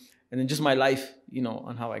ecosystem, and then just my life,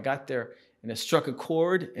 on how I got there. And it struck a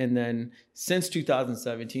chord. And then since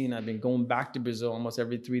 2017, I've been going back to Brazil almost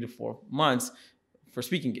every 3 to 4 months for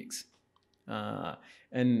speaking gigs.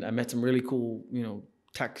 And I met some really cool,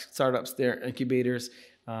 tech startups there, incubators.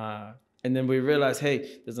 And then we realized,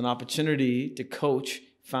 hey, there's an opportunity to coach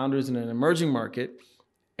founders in an emerging market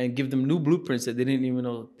and give them new blueprints that they didn't even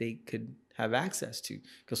know they could have access to.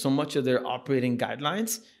 Because so much of their operating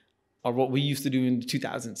guidelines are what we used to do in the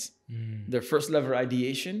 2000s. Their first level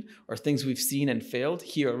ideation are things we've seen and failed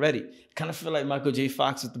here already. Kind of feel like Michael J.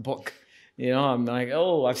 Fox with the book. I'm like,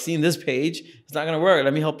 oh, I've seen this page. It's not going to work.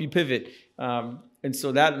 Let me help you pivot. And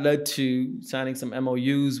so that led to signing some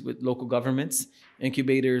MOUs with local governments,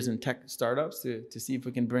 incubators, and tech startups to see if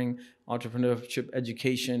we can bring entrepreneurship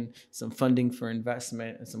education, some funding for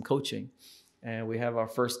investment, and some coaching. And we have our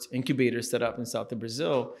first incubator set up in south of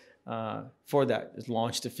Brazil for that. It's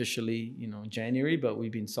launched officially, in January, but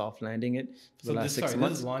we've been soft landing it for the last 6 months.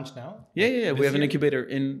 This is launched now? Yeah. We have an incubator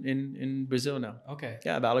in Brazil now. Okay.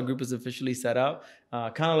 Yeah, Bala Group is officially set up.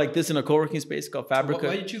 Kind of like this in a co-working space called Fabrica. So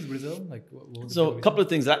why did you choose Brazil? Like, so a couple of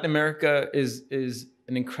things. Latin America is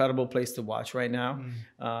an incredible place to watch right now.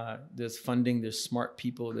 There's funding, there's smart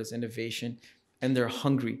people, there's innovation, and they're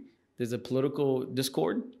hungry. There's a political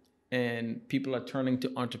discord, and people are turning to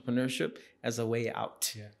entrepreneurship as a way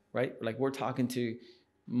out. Yeah. Right? Like, we're talking to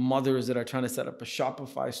mothers that are trying to set up a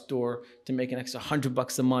Shopify store to make an extra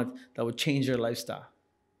 $100 a month that would change their lifestyle.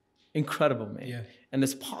 Incredible, man. Yeah. And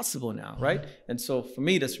it's possible now, right? And so for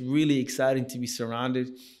me, that's really exciting to be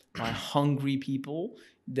surrounded by hungry people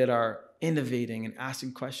that are innovating and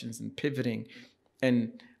asking questions and pivoting.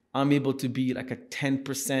 And I'm able to be like a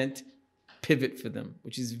 10% pivot for them,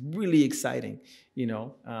 which is really exciting.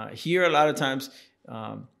 Here, a lot of times,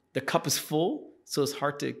 the cup is full. So it's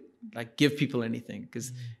hard to like give people anything,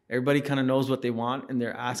 because everybody kind of knows what they want, and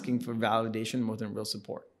they're asking for validation more than real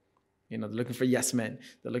support. They're looking for yes men.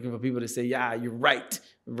 They're looking for people to say, yeah, you're right,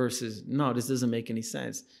 versus no, this doesn't make any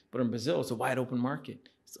sense. But in Brazil, it's a wide open market.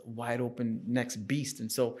 It's a wide open next beast.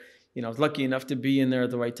 And so, I was lucky enough to be in there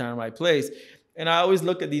at the right time, right place. And I always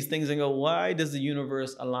look at these things and go, why does the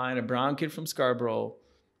universe align a brown kid from Scarborough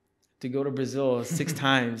to go to Brazil 6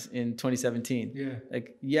 times in 2017? Yeah.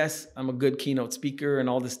 Like, yes, I'm a good keynote speaker and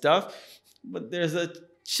all this stuff, but there's a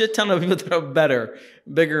shit ton of people that are better,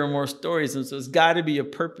 bigger, and more stories. And so it's got to be a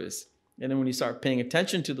purpose. And then when you start paying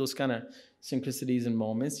attention to those kind of synchronicities and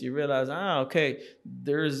moments, you realize, okay,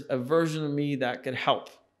 there's a version of me that could help.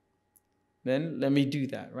 Then let me do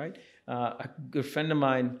that, right? A good friend of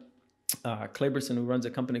mine, Kleberson, who runs a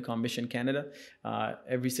company called Mission Canada.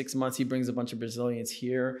 Every 6 months, he brings a bunch of Brazilians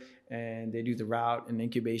here, and they do the route and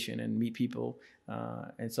incubation and meet people.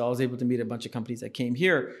 And so I was able to meet a bunch of companies that came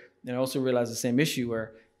here. And I also realized the same issue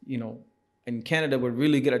where, in Canada, we're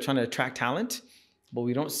really good at trying to attract talent, but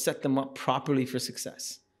we don't set them up properly for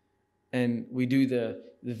success. And we do the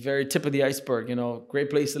very tip of the iceberg, great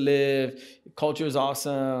place to live, culture is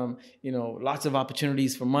awesome, lots of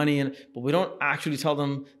opportunities for money, but we don't actually tell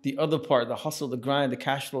them the other part, the hustle, the grind, the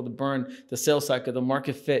cash flow, the burn, the sales cycle, the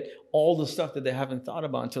market fit, all the stuff that they haven't thought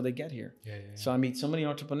about until they get here. Yeah. So I meet so many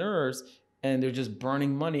entrepreneurs, and they're just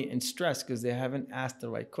burning money and stress because they haven't asked the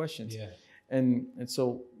right questions. Yeah. And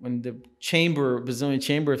so when the Brazilian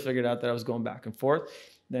chamber figured out that I was going back and forth,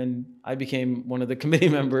 then I became one of the committee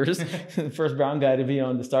members, the first brown guy to be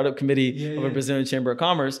on the startup committee of a Brazilian Chamber of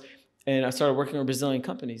Commerce. And I started working with Brazilian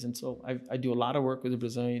companies. And so I do a lot of work with the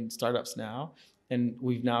Brazilian startups now. And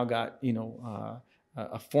we've now got,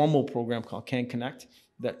 a formal program called Can Connect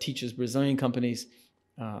that teaches Brazilian companies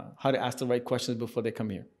how to ask the right questions before they come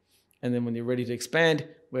here. And then when they're ready to expand,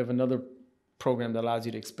 we have another program that allows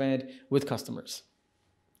you to expand with customers.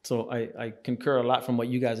 So I concur a lot from what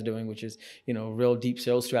you guys are doing, which is, real deep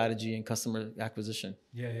sales strategy and customer acquisition.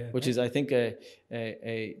 Which is, I think,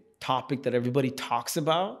 a topic that everybody talks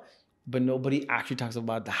about, but nobody actually talks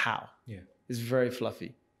about the how. It's very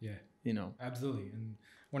fluffy. Absolutely. And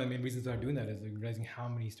one of the main reasons why I'm doing that is like realizing how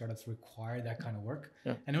many startups require that kind of work.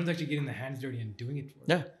 And no one's actually getting their hands dirty and doing it for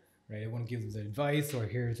them. Right? Everyone gives them advice, or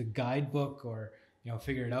here's a guidebook, or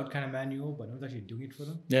figure it out kind of manual, but no one's actually doing it for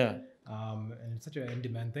them. And it's such an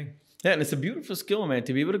in-demand thing. And it's a beautiful skill, man,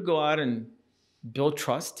 to be able to go out and build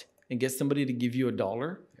trust and get somebody to give you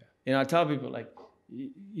 $1. I tell people, like,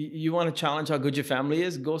 you want to challenge how good your family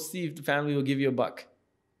is? Go see if the family will give you $1.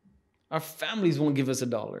 Our families won't give us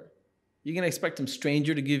 $1. You're going to expect some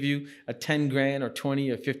stranger to give you a 10 grand or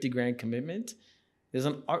 20 or 50 grand commitment. There's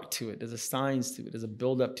an art to it. There's a science to it. There's a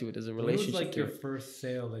build up to it. There's a relationship. What was like your first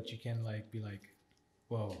sale that you can like be like,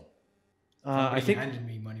 whoa? I think handed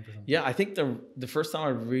me money for something. Yeah, I think the first time I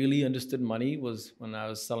really understood money was when I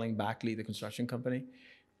was selling Backley, the construction company.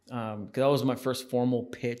 Because that was my first formal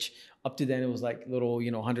pitch. Up to then, it was like little,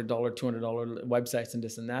 $100, $200 websites and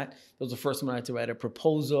this and that. That was the first time I had to write a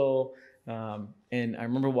proposal. And I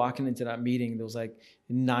remember walking into that meeting, there was like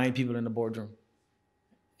 9 people in the boardroom.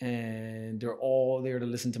 And they're all there to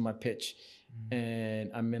listen to my pitch.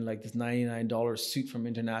 And I'm in like this $99 suit from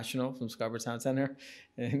International, from Scarborough Town Center.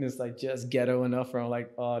 And it's like just ghetto enough where I'm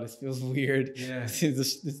like, oh, this feels weird.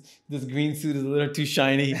 This green suit is a little too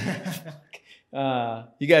shiny.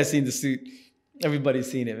 You guys seen the suit.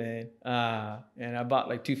 Everybody's seen it, man. And I bought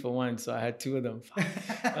like 2 for 1, so I had 2 of them.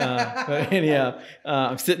 But anyhow,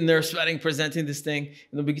 I'm sitting there sweating, presenting this thing,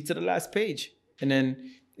 and then we get to the last page. And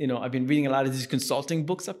then, I've been reading a lot of these consulting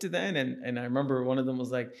books up to then, and I remember one of them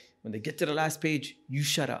was like, when they get to the last page, you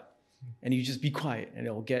shut up and you just be quiet, and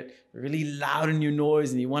it'll get really loud in your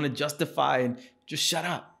noise, and you want to justify, and just shut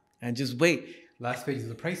up and just wait. Last page is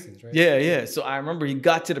the prices, right? Yeah. So I remember he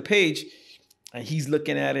got to the page, and he's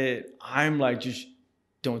looking at it. I'm like, just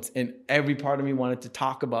don't. And every part of me wanted to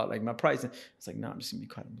talk about like my price. And it's like, no, I'm just gonna be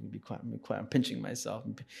quiet. I'm gonna be quiet. I'm pinching myself.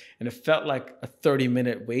 And it felt like a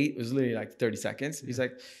 30-minute wait. It was literally like 30 seconds. He's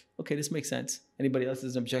like, okay, this makes sense. Anybody else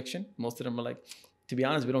has an objection? Most of them are like, to be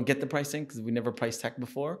honest, we don't get the pricing because we never priced tech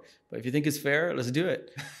before. But if you think it's fair, let's do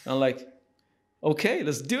it. And I'm like, okay,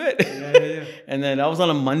 let's do it. And then I was on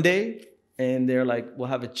a Monday, and they're like, we'll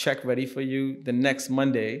have a check ready for you the next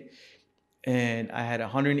Monday. And I had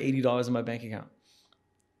 $180 in my bank account.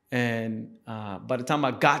 And by the time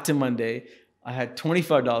I got to Monday, I had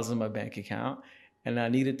 $25 in my bank account, and I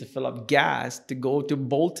needed to fill up gas to go to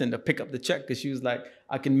Bolton to pick up the check, because she was like,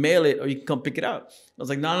 I can mail it or you can come pick it up. I was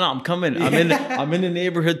like, no, I'm coming. I'm in the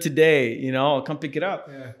neighborhood today. I'll come pick it up.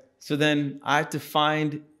 So then I had to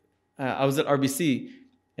find, I was at RBC,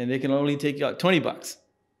 and they can only take out $20.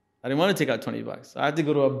 I didn't want to take out $20. I had to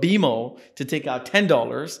go to a BMO to take out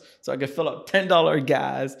 $10 so I could fill up $10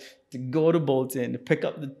 gas to go to Bolton to pick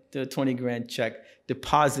up the 20 grand check,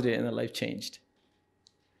 deposit it, and the life changed.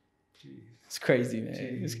 Jeez. It's crazy,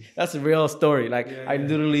 man. That's a real story. Like I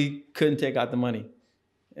literally couldn't take out the money,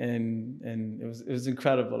 and it was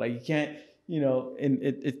incredible. Like you can't, and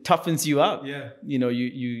it toughens you up.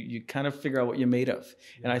 You kind of figure out what you're made of.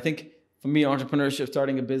 And I think for me, entrepreneurship,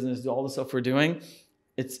 starting a business, all the stuff we're doing,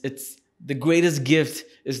 it's the greatest gift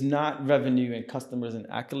is not revenue and customers and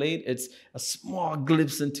accolade. It's a small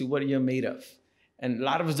glimpse into what you're made of. And a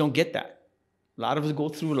lot of us don't get that. A lot of us go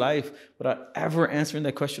through life without ever answering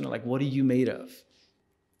that question of like, what are you made of?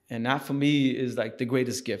 And that for me is like the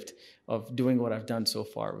greatest gift of doing what I've done so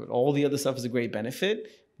far. But all the other stuff is a great benefit,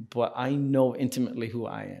 but I know intimately who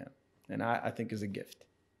I am. And I think is a gift.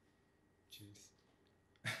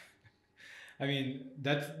 Jeez. I mean,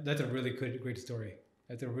 that's a really great story.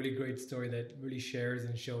 That's a really great story that really shares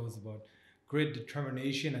and shows about grit,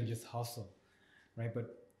 determination, and just hustle, right?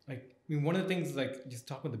 But like, I mean, one of the things, like, just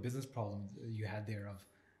talk about the business problems you had there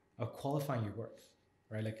of qualifying your work,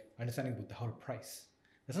 right? Like understanding how to price.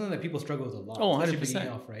 That's something that people struggle with a lot. Oh,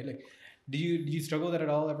 100%. Off, right? Like, do you struggle with that at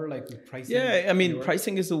all ever? Like with pricing? Yeah, I mean,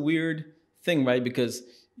 pricing is a weird thing, right? Because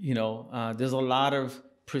there's a lot of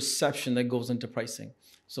perception that goes into pricing.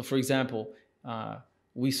 So, for example,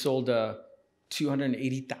 we sold a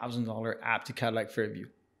 $280,000 app to Cadillac Fairview.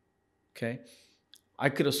 Okay, I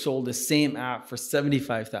could have sold the same app for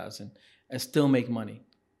 $75,000 and still make money.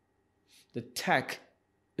 The tech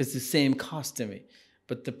is the same cost to me,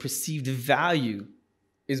 but the perceived value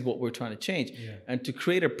is what we're trying to change. And to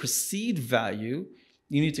create a perceived value,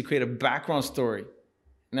 you need to create a background story.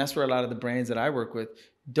 And that's where a lot of the brands that I work with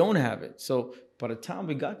don't have it. So by the time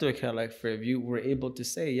we got to a Cadillac Fairview, we're able to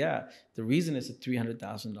say, yeah, the reason it's a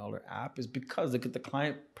 $300,000 app is because look at the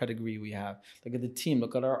client pedigree we have. Look at the team.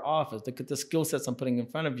 Look at our office. Look at the skill sets I'm putting in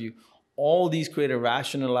front of you. All these create a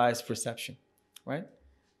rationalized perception, right?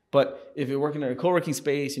 But if you're working in a co-working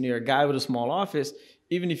space and you're a guy with a small office,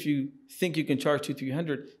 even if you think you can charge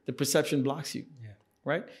 $200-300, the perception blocks you,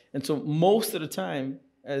 right? And so most of the time,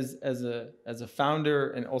 as a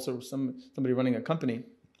founder and also somebody running a company,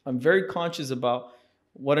 I'm very conscious about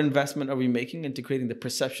what investment are we making into creating the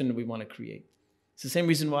perception that we want to create. It's the same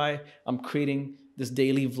reason why I'm creating this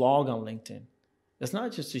daily vlog on LinkedIn. It's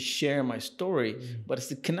not just to share my story, but it's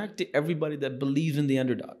to connect to everybody that believes in the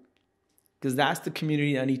underdog. Because that's the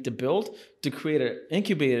community I need to build to create an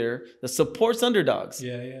incubator that supports underdogs,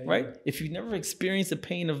 right? If you've never experienced the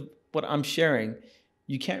pain of what I'm sharing,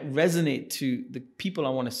 you can't resonate to the people I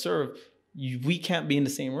want to serve. We can't be in the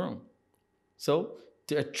same room. So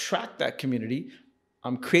to attract that community,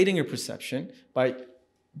 I'm creating a perception by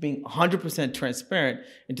being 100% transparent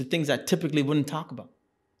into things I typically wouldn't talk about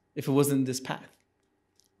if it wasn't this path,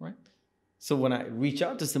 right? So when I reach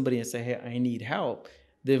out to somebody and say, hey, I need help,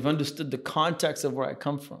 they've understood the context of where I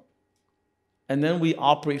come from. And then we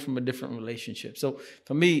operate from a different relationship. So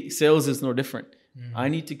for me, sales is no different. I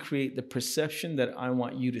need to create the perception that I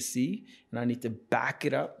want you to see, and I need to back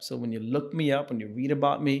it up. So when you look me up, when you read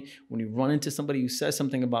about me, when you run into somebody who says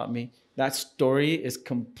something about me, that story is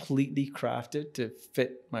completely crafted to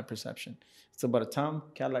fit my perception. So by the time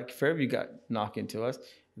Cadillac Fairview got knocked into us,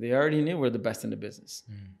 they already knew we're the best in the business.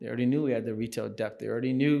 They already knew we had the retail depth. They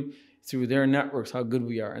already knew through their networks how good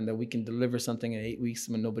we are and that we can deliver something in 8 weeks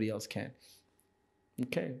when nobody else can.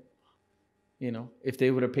 Okay. You know, if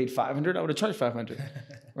they would have paid $500, I would have charged $500,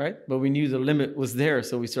 right? But we knew the limit was there,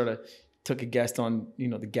 so we sort of took a guess on, you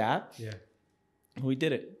know, the gap. Yeah, we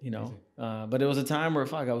did it, you know. But it was a time where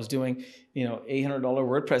I was doing, you know, $800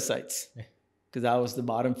 WordPress sites because that was the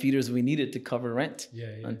bottom feeders we needed to cover rent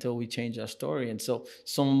until we changed our story. And so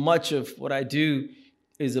much of what I do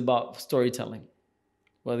is about storytelling.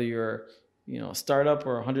 Whether you're, you know, a startup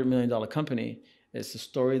or a $100 million company, it's the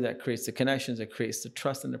story that creates the connections, that creates the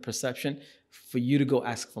trust and the perception for you to go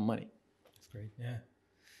ask for money. That's great. Yeah.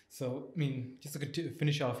 So, I mean, just to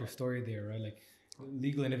finish off your story there, right? Like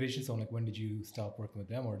Legal Innovation Zone, like when did you stop working with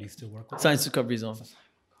them, or do you still work with them? Science Recovery Zone.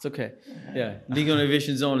 It's okay. Yeah. Legal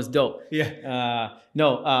Innovation Zone is dope. My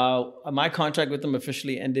contract with them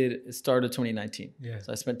officially ended, it started 2019. Yeah.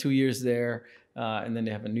 So I spent 2 years there, and then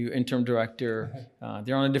they have a new interim director.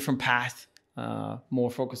 They're on a different path,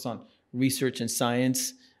 more focused on research and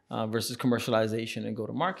science versus commercialization and go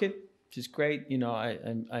to market, which is great. You know,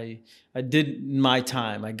 I did my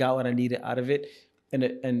time. I got what I needed out of it.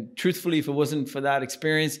 And truthfully, if it wasn't for that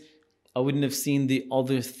experience, I wouldn't have seen the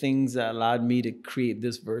other things that allowed me to create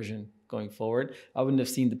this version going forward. I wouldn't have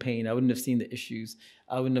seen the pain. I wouldn't have seen the issues.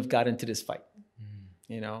 I wouldn't have got into this fight.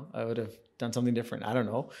 You know, I would have done something different. I don't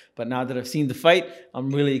know. But now that I've seen the fight,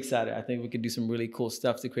 I'm really excited. I think we could do some really cool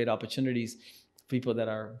stuff to create opportunities people that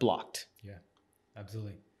are blocked. Yeah,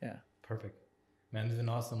 absolutely. Yeah. Perfect. Man, this has been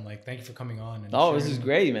awesome. Like, thank you for coming on. And this is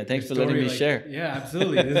great, man. Thanks for letting me share. Yeah,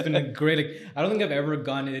 absolutely. This has been a great, I don't think I've ever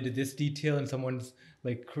gone into this detail in someone's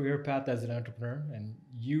like career path as an entrepreneur, and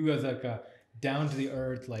you as like a down to the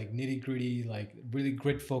earth, like nitty gritty, like really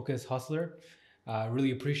grit focused hustler.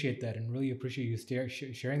 Really appreciate that, and really appreciate you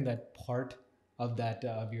sharing that part of that,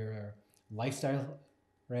 of your lifestyle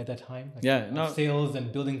right at that time. Like, sales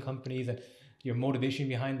and building companies and your motivation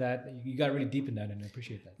behind that. You got really deep in that, and I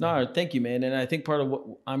appreciate that. No, thank you, man. And I think part of what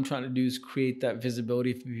I'm trying to do is create that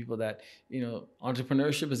visibility for people that, you know,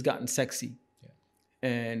 entrepreneurship has gotten sexy. Yeah.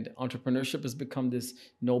 And entrepreneurship has become this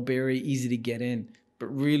no-barrier, easy to get in.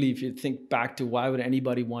 But really, if you think back to why would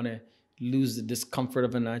anybody want to lose the discomfort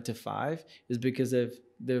of a 9-to-5, is because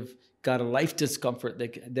they've got a life discomfort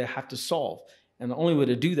they have to solve. And the only way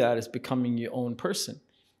to do that is becoming your own person.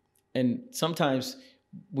 And sometimes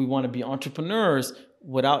we want to be entrepreneurs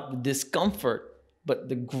without the discomfort, but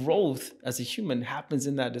the growth as a human happens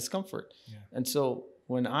in that discomfort. Yeah. And so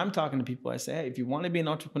when I'm talking to people, I say, hey, if you want to be an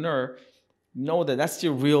entrepreneur, know that that's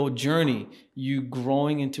your real journey. You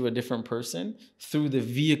growing into a different person through the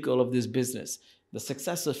vehicle of this business. The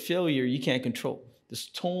success or failure, you can't control. There's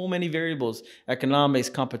so many variables: economics,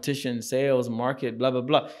 competition, sales, market, blah, blah,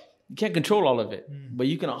 blah. You can't control all of it, but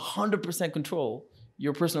you can 100% control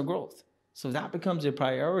your personal growth. So that becomes your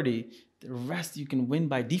priority. The rest you can win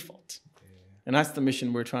by default. Yeah. And that's the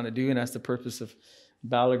mission we're trying to do. And that's the purpose of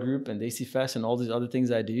Bala Group and AC Fest and all these other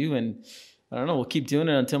things I do. And I don't know, we'll keep doing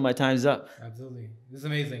it until my time's up. Absolutely. This is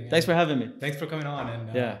amazing. Thanks for having me. Thanks for coming on.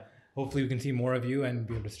 And hopefully we can see more of you and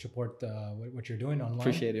be able to support what you're doing online.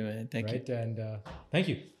 Appreciate it, man. Thank you. And thank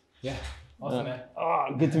you. Yeah. Awesome, man.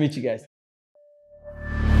 Oh, good to meet you guys.